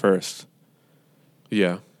open up first.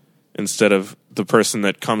 Yeah. Instead of the person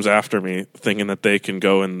that comes after me thinking that they can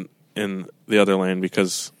go in the other lane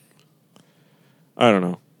because I don't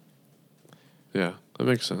know. Yeah. That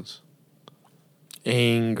makes sense.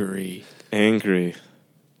 Angry. Angry.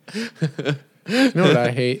 You know what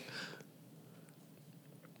I hate?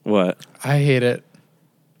 What? I hate it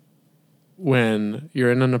when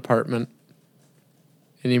you're in an apartment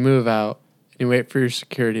and you move out and you wait for your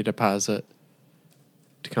security deposit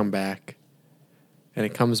to come back and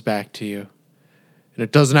it comes back to you and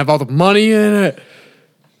it doesn't have all the money in it.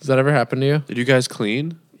 Does that ever happen to you? Did you guys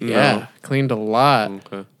clean? Yeah, cleaned a lot.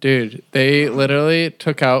 Okay. Dude, they literally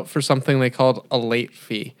took out for something they called a late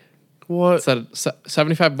fee. What? It said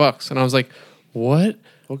 $75. And I was like, what?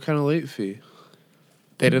 What kind of late fee?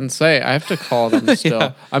 They didn't say. I have to call them still.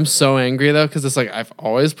 Yeah. I'm so angry though because it's like I've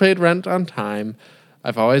always paid rent on time.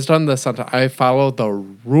 I've always done this on time. I follow the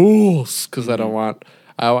rules because I don't want.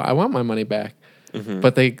 I want my money back.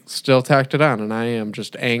 But they still tacked it on, and I am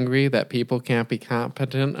just angry that people can't be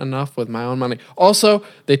competent enough with my own money. Also,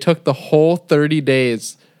 they took the whole 30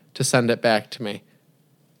 days to send it back to me.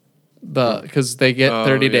 Because they get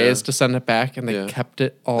 30 yeah. days to send it back, and they Yeah. kept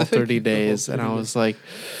it all 30 days, and I was like.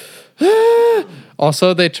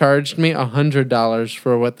 Also, they charged me $100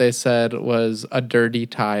 for what they said was a dirty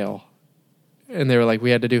tile, and they were like,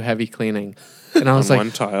 "We had to do heavy cleaning," and I was On like,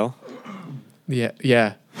 one tile? "Yeah."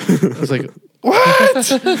 I was like, "What?"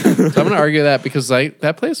 So I'm gonna argue that because like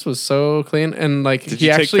that place was so clean, and like Did he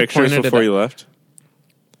you take actually pictures pointed before it you out. left?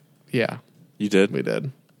 Yeah, You did? we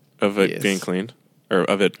did. Of it Yes. being cleaned? Or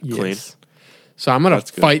of it clean? Yes. So I'm gonna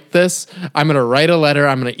That's good. fight this. I'm gonna write a letter.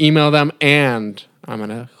 I'm gonna email them, and I'm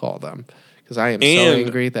gonna call them because I am so And-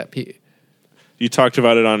 angry that You talked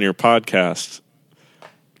about it on your podcast.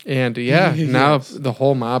 And yeah, now the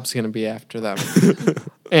whole mob's going to be after them.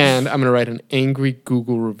 And I'm going to write an angry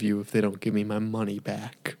Google review if they don't give me my money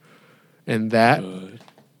back. And that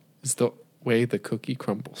is the way the cookie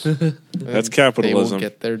crumbles. That's They capitalism. will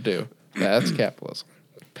get their due. That's capitalism.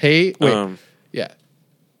 Pay with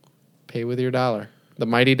your dollar. The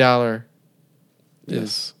mighty dollar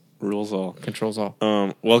is Rules all. controls all.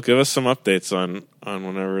 Well, give us some updates on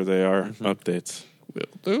whenever they are updates.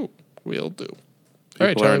 We'll do. All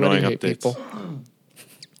right, People are Charlie, what do you annoying hate, updates.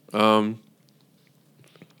 people?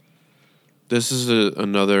 This is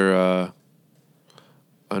another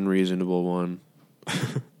unreasonable one,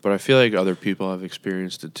 but I feel like other people have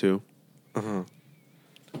experienced it too.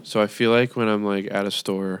 So I feel like when I'm like at a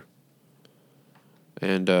store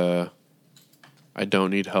and I don't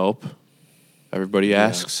need help, everybody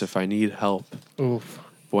asks if I need help. Oof.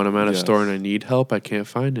 But when I'm at a Yes. store and I need help, I can't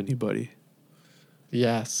find anybody.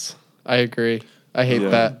 Yes, I agree. I hate Yeah.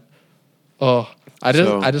 that. Oh, I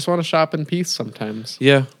So- just want to shop in peace sometimes.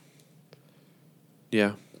 Yeah.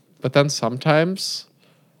 Yeah. But then sometimes,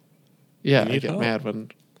 yeah, You I need get help. mad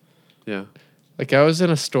when, Yeah. like, I was in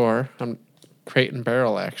a store on Crate and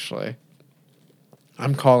Barrel, actually.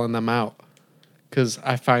 I'm calling them out because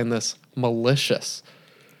I find this malicious.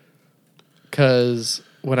 Because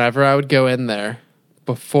whenever I would go in there,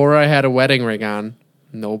 before I had a wedding ring on,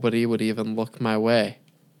 nobody would even look my way.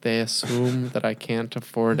 They assume that I can't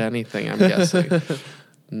afford anything, I'm guessing.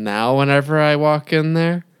 Now, whenever I walk in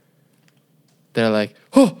there, they're like,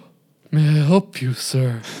 "Oh, may I help you,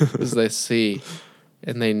 sir?" Because they see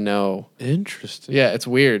and they know. Interesting. Yeah, it's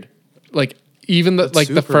weird. Like even the That's like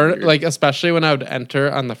the super weird. like especially when I would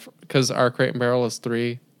enter on the because our Crate and Barrel is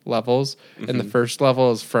 3 levels and the first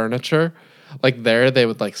level is furniture. Like there, they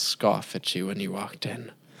would like scoff at you when you walked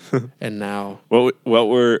in, and now What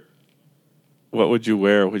would you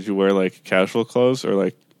wear? Would you wear like casual clothes or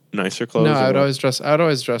like nicer clothes? no, or I would what? always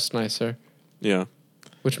dress nicer, Yeah.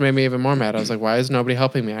 which made me even more mad. I was like, why is nobody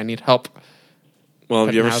helping me? I need help. Well, have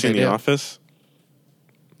But you ever now seen they The do. Office?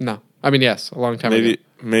 No, I mean yes, a long time ago.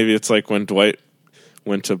 Maybe it's like when Dwight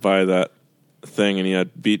went to buy that thing and he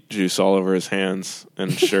had beet juice all over his hands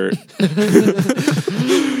and shirt.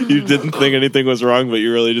 You didn't think anything was wrong, but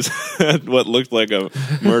you really just had what looked like a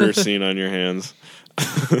murder scene on your hands.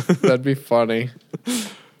 That'd be funny.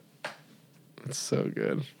 It's so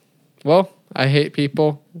good. Well, I hate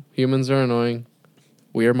people. Humans are annoying.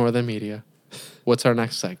 We are more than media. What's our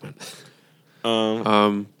next segment?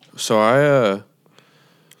 So I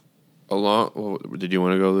did you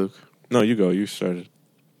want to go, Luke? No, you go. You started.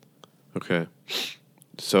 Okay.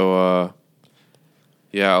 So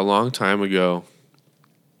yeah, a long time ago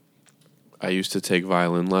I used to take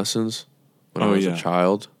violin lessons when I was a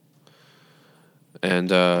child.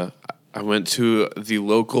 And I went to the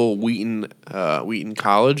local Wheaton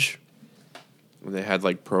College. And they had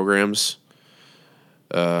like programs.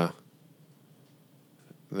 They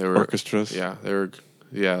were Orchestras. Yeah,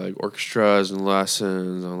 like orchestras and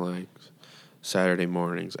lessons on like Saturday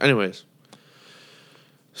mornings. Anyways,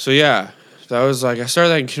 so yeah, that was like I started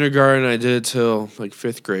that in kindergarten. I did it till like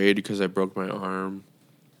 5th grade because I broke my arm,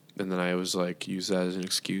 and then I was like used that as an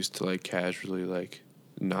excuse to like casually like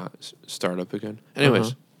not start up again.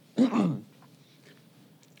 Anyways, I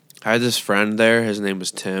had this friend there. His name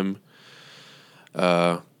was Tim,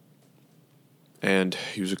 and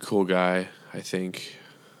he was a cool guy. I think,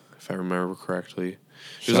 if I remember correctly.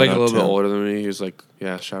 He was like a little bit older than me. He was like,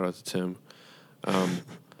 yeah, shout out to Tim.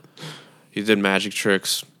 He did magic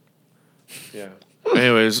tricks. Yeah.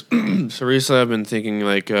 Anyways, so recently I've been thinking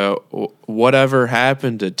like, whatever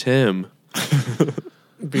happened to Tim?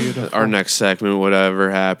 Beautiful. Our next segment, whatever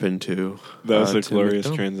happened to? That was a Tim glorious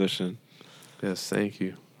McDonald. transition. Yes, thank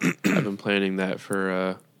you. I've been planning that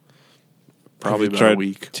for probably you about tried- a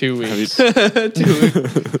week. 2 weeks. Have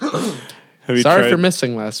you Sorry tried? for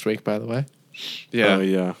missing last week, by the way, Yeah, Oh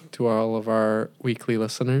yeah, to all of our weekly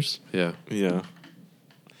listeners. yeah. yeah.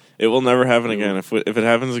 It will never happen again. If it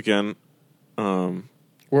happens again, You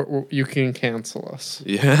can cancel us.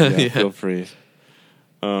 Yeah, yeah, yeah. feel free.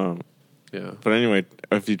 Yeah. But anyway,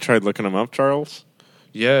 have you tried looking them up, Charles?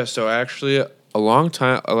 Yeah, so actually a long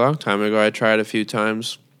time ago I tried a few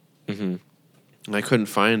times Mm-hmm. and I couldn't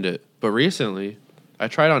find it. But recently I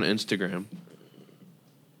tried on Instagram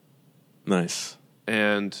Nice.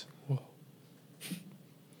 and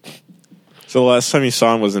So the last time you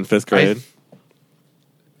saw him was in 5th grade.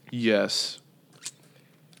 yes.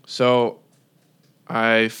 So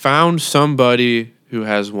I found somebody who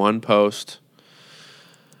has one post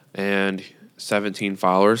and 17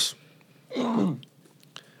 followers.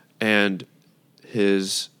 And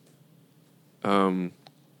his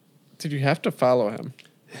Did you have to follow him?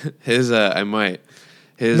 I might.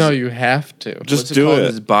 His No, you have to. Just what's do called? it.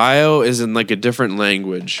 His bio is in like a different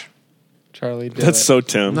language. Charlie did That's it. so I'm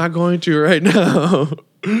Tim. not going to right now.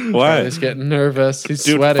 Why? Charlie's getting nervous. He's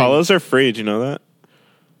Dude, sweating. follows are free. Do you know that?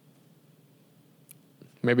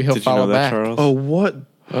 Maybe he'll Did you follow know that, back. Charles? Oh, what?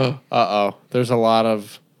 Uh-oh. There's a lot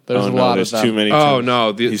of no, there's them. too many. Oh Tims.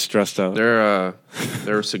 no, He's stressed out. there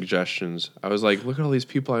were suggestions. I was like, look at all these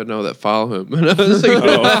people I know that follow him. And I was like,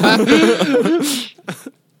 Oh.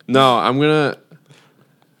 no, I'm gonna.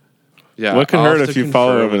 Yeah, What can I'll hurt have if to you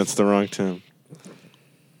follow confer him and with- it's the wrong Tim?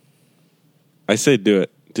 I say do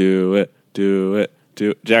it. Do it. Do it.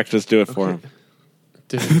 Do it. Jack, just do it for him.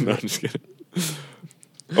 Dude, No, I'm just kidding.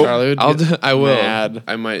 Charlie would get I will. mad.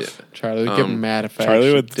 I might. Charlie would get mad if I Charlie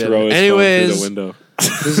actually would did throw it. his phone through Anyways. the window.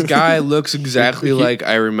 This guy looks exactly like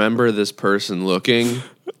I remember this person looking,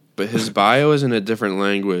 but his bio is in a different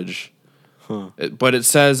language. Huh. But it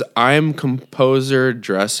says, I'm composer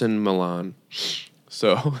Dressen Milan.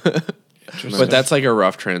 So, but that's like a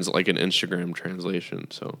rough like an Instagram translation.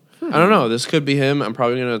 So I don't know. This could be him. I'm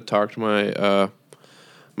probably gonna talk to my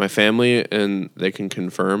my family and they can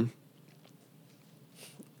confirm.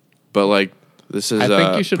 But like this is I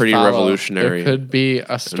think you should pretty follow. revolutionary. There could be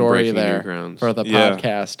a story breaking new there grounds. for the Yeah.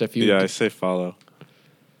 podcast if you Yeah, I say follow.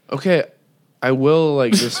 Okay, I will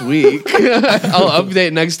like this week. I'll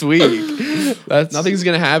update next week. That's Nothing's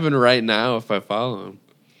gonna happen right now if I follow him.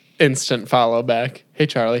 instant follow back. Hey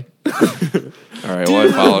Charlie. All right, well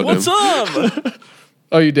I followed him. up?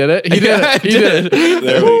 Oh, you did it? He did Yeah, it. He did it.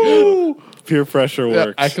 There we go. Peer pressure Yeah,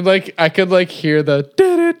 works. I could hear the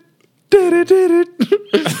did it.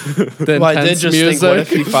 The Well, I did intense just music. think, what if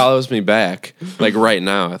he follows me back, like right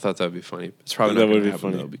now? I thought that'd be funny. It's probably That not would gonna be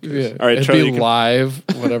happen, funny. though, because Yeah. All right, It'd Charlie, be you can- live.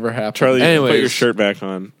 Whatever happened. Charlie, you can put your Anyways. shirt back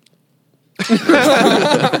on.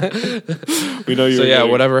 We know you. So were yeah,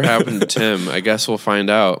 doing- whatever happened to Tim? I guess we'll find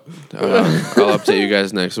out. I'll update you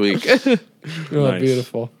guys next week. Oh, Nice.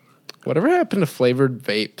 beautiful. Whatever happened to flavored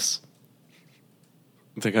vapes?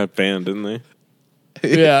 They got banned, didn't they?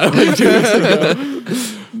 Yeah, like 2 weeks ago.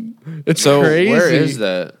 It's So crazy. where is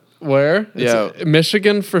that? Where? Yeah. It's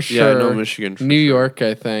Michigan for sure. Yeah, I know Michigan for New sure. York,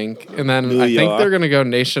 I think, and then New I think York. they're gonna go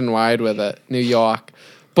nationwide with it. New York,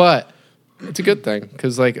 but it's a good thing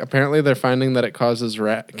because like apparently they're finding that it causes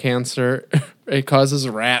rat cancer it causes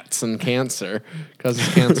rats and cancer. It causes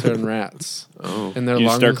cancer in rats. Oh. In their You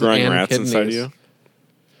lungs start growing and rats inside kidneys. you.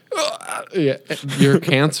 Yeah, your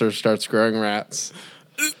cancer starts growing rats.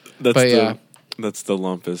 That's But the yeah. that's the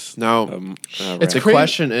lumpus. Now, It's the cra-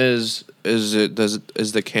 question is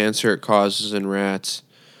the cancer it causes in rats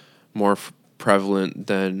more prevalent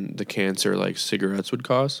than the cancer like cigarettes would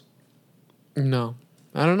cause? No,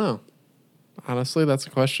 I don't know. Honestly, that's a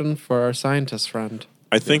question for our scientist friend.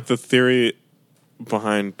 I think the theory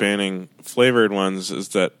behind banning flavored ones is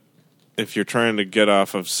that if you're trying to get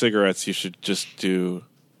off of cigarettes, you should just do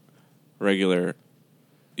regular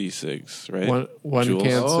e-cigs, right? One Juuls.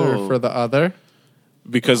 cancer Oh. for the other.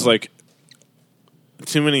 Because like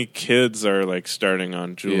too many kids are like starting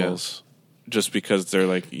on Juuls just because they're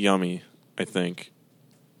like yummy, I think.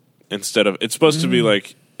 Instead of it's supposed to be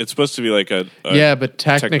like a Yeah, but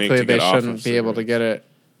technique technically to they get off of shouldn't be able to get it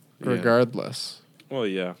Yeah. regardless. Well,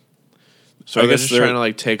 yeah. So I I guess guess just trying to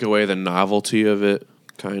like take away the novelty of it,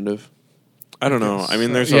 kind of. I don't know. I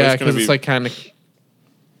mean, there's yeah, always going because to be it's like kind of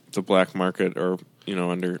the black market or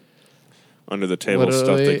under the table stuff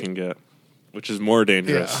Literally- they can get, which is more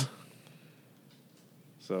dangerous. Yeah.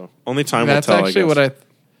 So only time That's will tell. actually I guess. what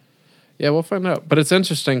Yeah, we'll find out. But it's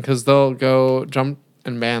interesting because they'll go jump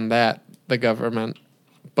and ban that, the government,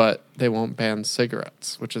 but they won't ban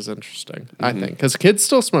cigarettes, which is interesting, I think. Because kids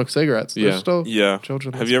still smoke cigarettes. There's Yeah. still Yeah.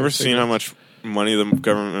 children. that Have you ever smoke seen how cigarettes. much money the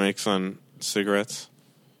government makes on cigarettes,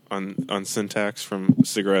 on sin tax from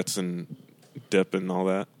cigarettes and dip and all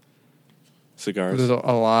that? Cigars. There's a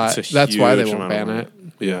lot. It's a That's why they huge won't amount ban of it.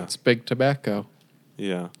 money. Yeah. It's big tobacco.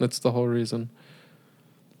 Yeah. That's the whole reason.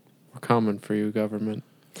 We're coming for you, government.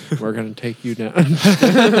 We're going to take you down.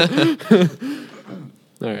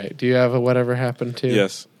 All right. Do you have a whatever happened to?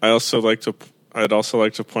 Yes. I'd also like to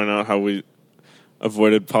point out how we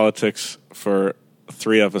avoided politics for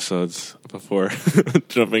 3 episodes before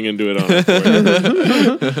jumping into it on a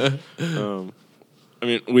 4th. I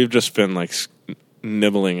mean, we've just been like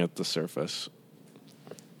nibbling at the surface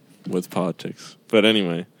with politics. But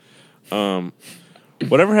anyway,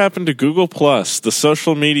 whatever happened to Google Plus, the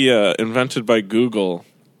social media invented by Google?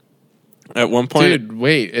 At one point, Dude,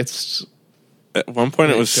 wait. It's. it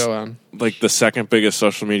was Go on. like the second biggest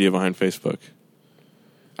social media behind Facebook.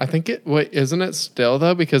 I think it. Wait, isn't it still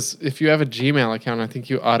though? Because if you have a Gmail account, I think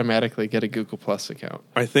you automatically get a Google Plus account.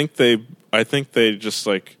 I think they just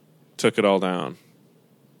like took it all down.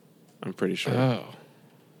 I'm pretty sure. Oh,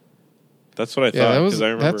 That's what I yeah. thought. That 'cause was. I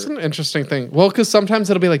remember. That's an interesting thing. Well, because sometimes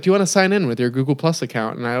it'll be like, "Do you want to sign in with your Google Plus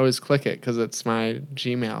account?" And I always click it because it's my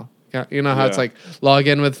Gmail. You know how it's Yeah. like log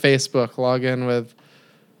in with Facebook, log in with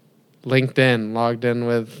LinkedIn, logged in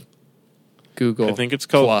with Google. I think it's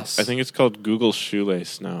called. Plus. I think it's called Google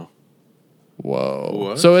Shoelace now. Whoa.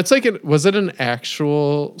 What? So it's like, was it an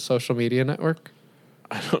actual social media network?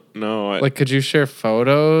 I don't know. Like, could you share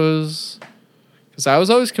photos? Because I was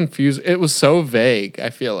always confused. It was so vague,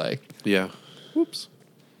 I feel like. Yeah. Whoops.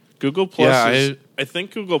 Google Plus. Yeah, I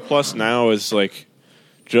think Google Plus now is like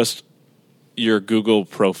just your Google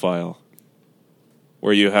profile,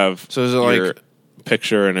 where you have So is it your like-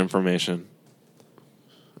 picture and information.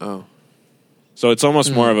 Oh. So it's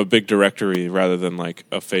almost more of a big directory rather than like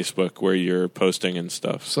a Facebook where you're posting and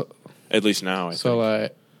stuff. So, At least now, I so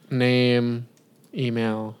think. like, name,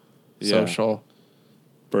 email, Yeah. social.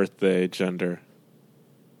 Birthday, gender.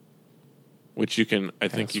 Which you can, I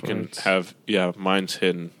think you can Passwords. have, yeah, mine's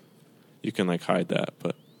hidden. You can like hide that,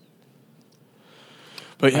 but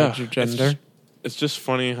yeah, Hide your gender. It's just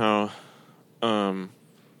funny how,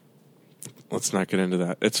 let's not get into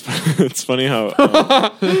that. It's funny how,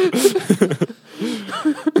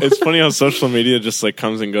 it's funny how social media just like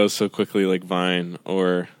comes and goes so quickly, like Vine,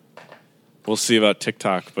 or we'll see about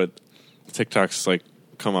TikTok, but TikTok's like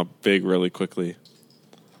come up big really quickly.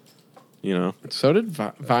 You know? So did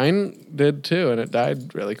Vine did too, and it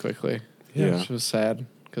died really quickly. Yeah. Which was sad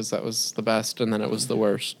because that was the best, and then it was the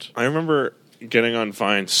worst. I remember getting on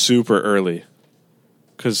Vine super early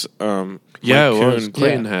because Yeah, Mike it was. Kuhn-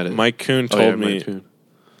 Clayton had it. Mike Kuhn Oh, told yeah, me Mike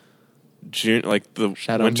Kuhn. like the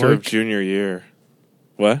Shout out winter of Mike. junior year.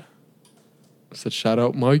 What? I said, shout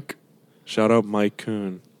out, Mike. Shout out Mike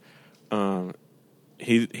Kuhn.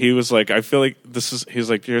 He was like, I feel like he's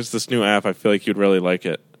like, here's this new app. I feel like you'd really like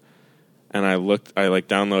it. And I like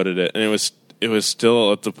downloaded it, and it was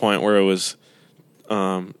still at the point where it was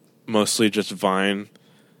mostly just Vine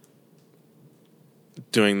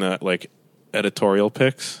doing the like editorial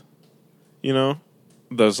picks, you know,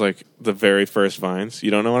 those like the very first Vines.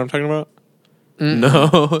 You don't know what I'm talking about?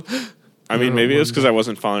 No. I mean, maybe it was because I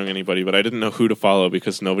wasn't following anybody, but I didn't know who to follow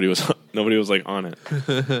because nobody was like on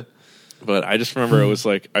it. But I just remember it was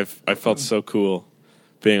like I felt so cool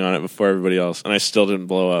being on it before everybody else, and I still didn't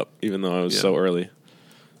blow up even though I was so early.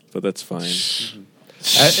 But that's fine.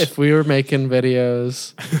 If we were making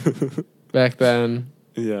videos back then,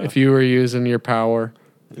 Yeah. if you were using your power,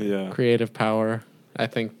 Yeah. creative power, I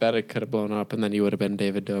think that it could have blown up, and then you would have been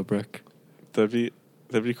David Dobrik. That'd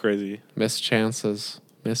be crazy. Missed chances.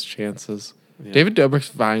 Yeah. David Dobrik's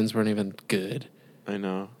vines weren't even good. I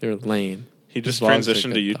know. They were lame. He just His vlogs are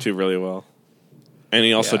transitioned to good, YouTube really well. And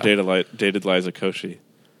he also Yeah. dated Liza Koshy.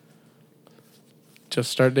 Just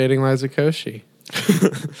start dating Liza Koshy.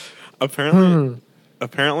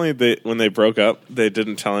 Apparently they when they broke up, they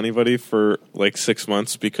didn't tell anybody for like 6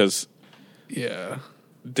 months because Yeah.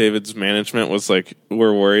 David's management was like,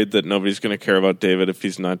 we're worried that nobody's going to care about David if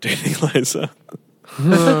he's not dating Liza.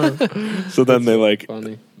 So then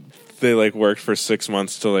Funny. they worked for 6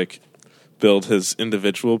 months to like build his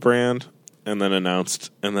individual brand and then announced,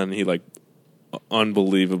 and then he like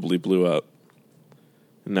unbelievably blew up.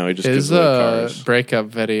 And now he just His gives away cars. breakup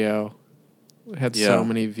video had Yeah. so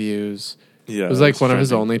many views. Yeah, It was like one of his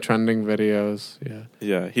trending. only trending videos. Yeah.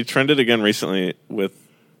 Yeah, he trended again recently with,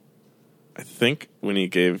 I think when he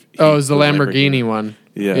gave. Oh, it was the Lamborghini one.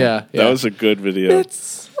 Yeah, Yeah. that was a good video.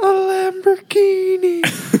 It's a Lamborghini.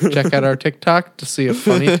 Check out our TikTok to see a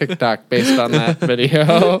funny TikTok based on that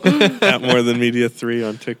video. At More Than Media 3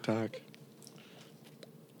 on TikTok.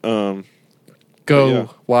 Go Yeah.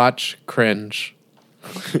 watch Cringe.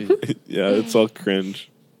 Yeah, it's all cringe.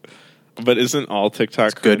 But isn't all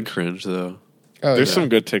TikTok Good cringe? cringe though. Oh, There's yeah. some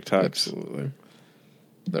good TikToks. Absolutely.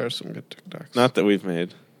 There are some good TikToks. Not that we've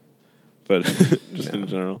made, but just in No.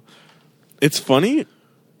 general. It's funny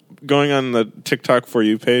going on the TikTok For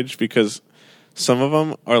You page because some of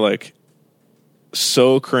them are like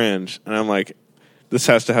so cringe. And I'm like, this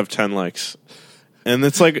has to have 10 likes. And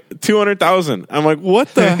it's like 200,000. I'm like, what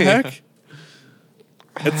the heck?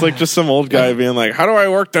 It's like just some old guy being like, how do I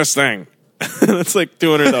work this thing? And it's like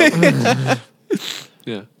 200,000.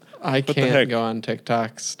 Yeah. I the can't heck? go on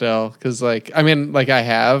TikTok still because, like, I mean, like I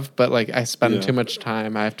have, but like I spend Yeah. too much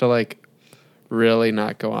time. I have to like really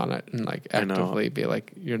not go on it and like I know. actively be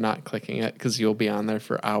like, you're not clicking it because you'll be on there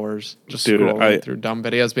for hours just Dude, scrolling through dumb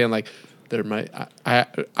videos, being like, there might I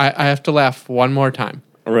have to laugh one more time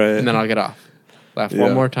Right. and then I'll get off. Laugh Yeah.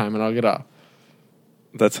 one more time and I'll get off.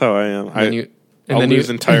 That's how I am. And I'll lose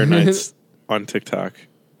entire nights on TikTok.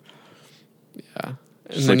 Yeah. And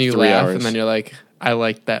Just then like you 3 laugh, hours. and then you're like, I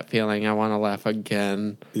like that feeling. I want to laugh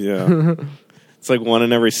again. Yeah. It's like 1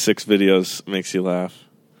 in every 6 videos makes you laugh.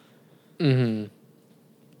 Mm-hmm.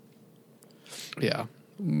 Yeah.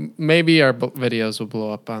 Maybe our videos will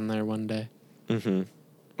blow up on there one day. Mm-hmm.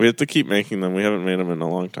 We have to keep making them. We haven't made them in a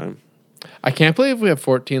long time. I can't believe we have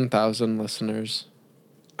 14,000 listeners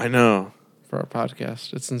I know. for our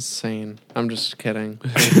podcast. It's insane. I'm just kidding. I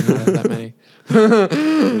don't have that many.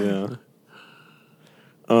 Yeah.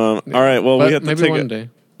 All right. Well, But we have to maybe take one day.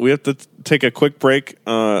 we have to take a quick break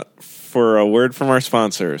for a word from our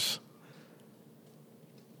sponsors.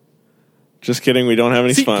 Just kidding. We don't have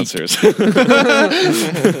any sponsors.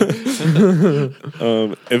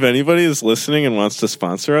 If anybody is listening and wants to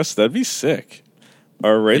sponsor us, that'd be sick.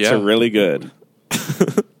 Our rates Yeah. are really good.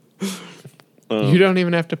 You don't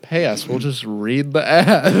even have to pay us. We'll just read the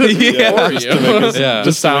ad. Yeah. For Just you. to make us- Yeah.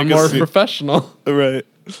 Just sound make us more see- professional. Right.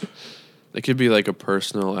 It could be like a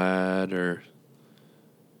personal ad or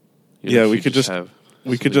Yeah, if we you could just- have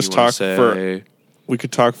we could something just you wanna talk for- say. We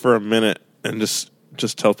could talk for a minute and just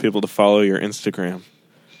tell people to follow your Instagram.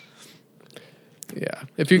 Yeah.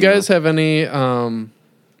 If you guys have any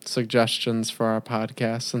suggestions for our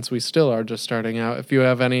podcast, since we still are just starting out, if you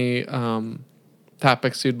have any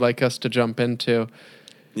topics you'd like us to jump into,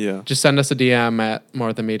 Yeah. just send us a DM at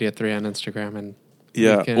More Than Media 3 on Instagram, and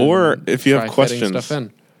Yeah. we can Or if you have try fitting questions. stuff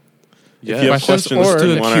in. Yeah, If you have Questions questions, or-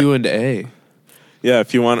 do you a wanna- Q&A. Yeah,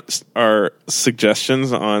 if you want our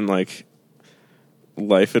suggestions on like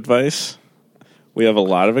life advice, we have a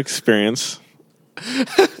lot of experience.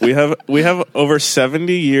 we have over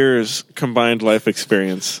 70 years combined life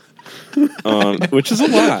experience, which is a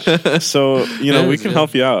lot. So we can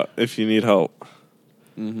help you out if you need help.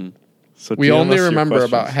 Mm-hmm. So We DM only us your remember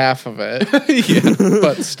questions. about half of it,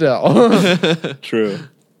 but still. True.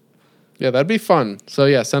 Yeah, that'd be fun. So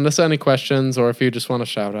yeah, send us any questions, or if you just want to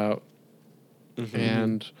shout out. Mm-hmm.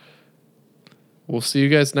 And we'll see you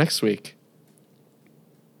guys next week.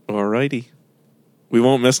 Alrighty. We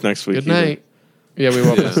won't miss next week. Good either. night. Yeah, we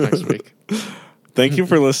won't miss next week. Thank you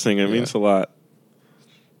for listening. It means a lot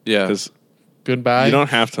Yeah. because Goodbye. you don't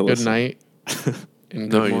have to Good listen. night. And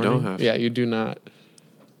No, good you don't morning. have to. Yeah, you do not.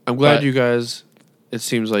 I'm glad but- you guys, it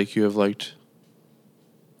seems like you have liked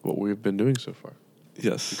what we've been doing so far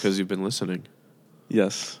Yes. because you've been listening.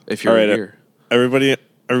 Yes. If you're All right, here,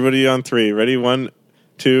 everybody on 3. Ready? 1,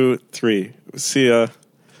 2, 3. See ya.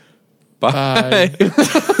 Bye.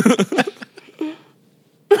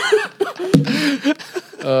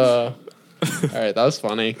 All right, that was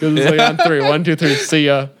funny because it's like on 3. 1, 2, 3. See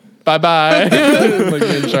ya. Bye bye. Like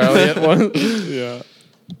me and Charlie at once. Yeah.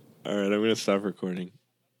 All right, I'm gonna stop recording.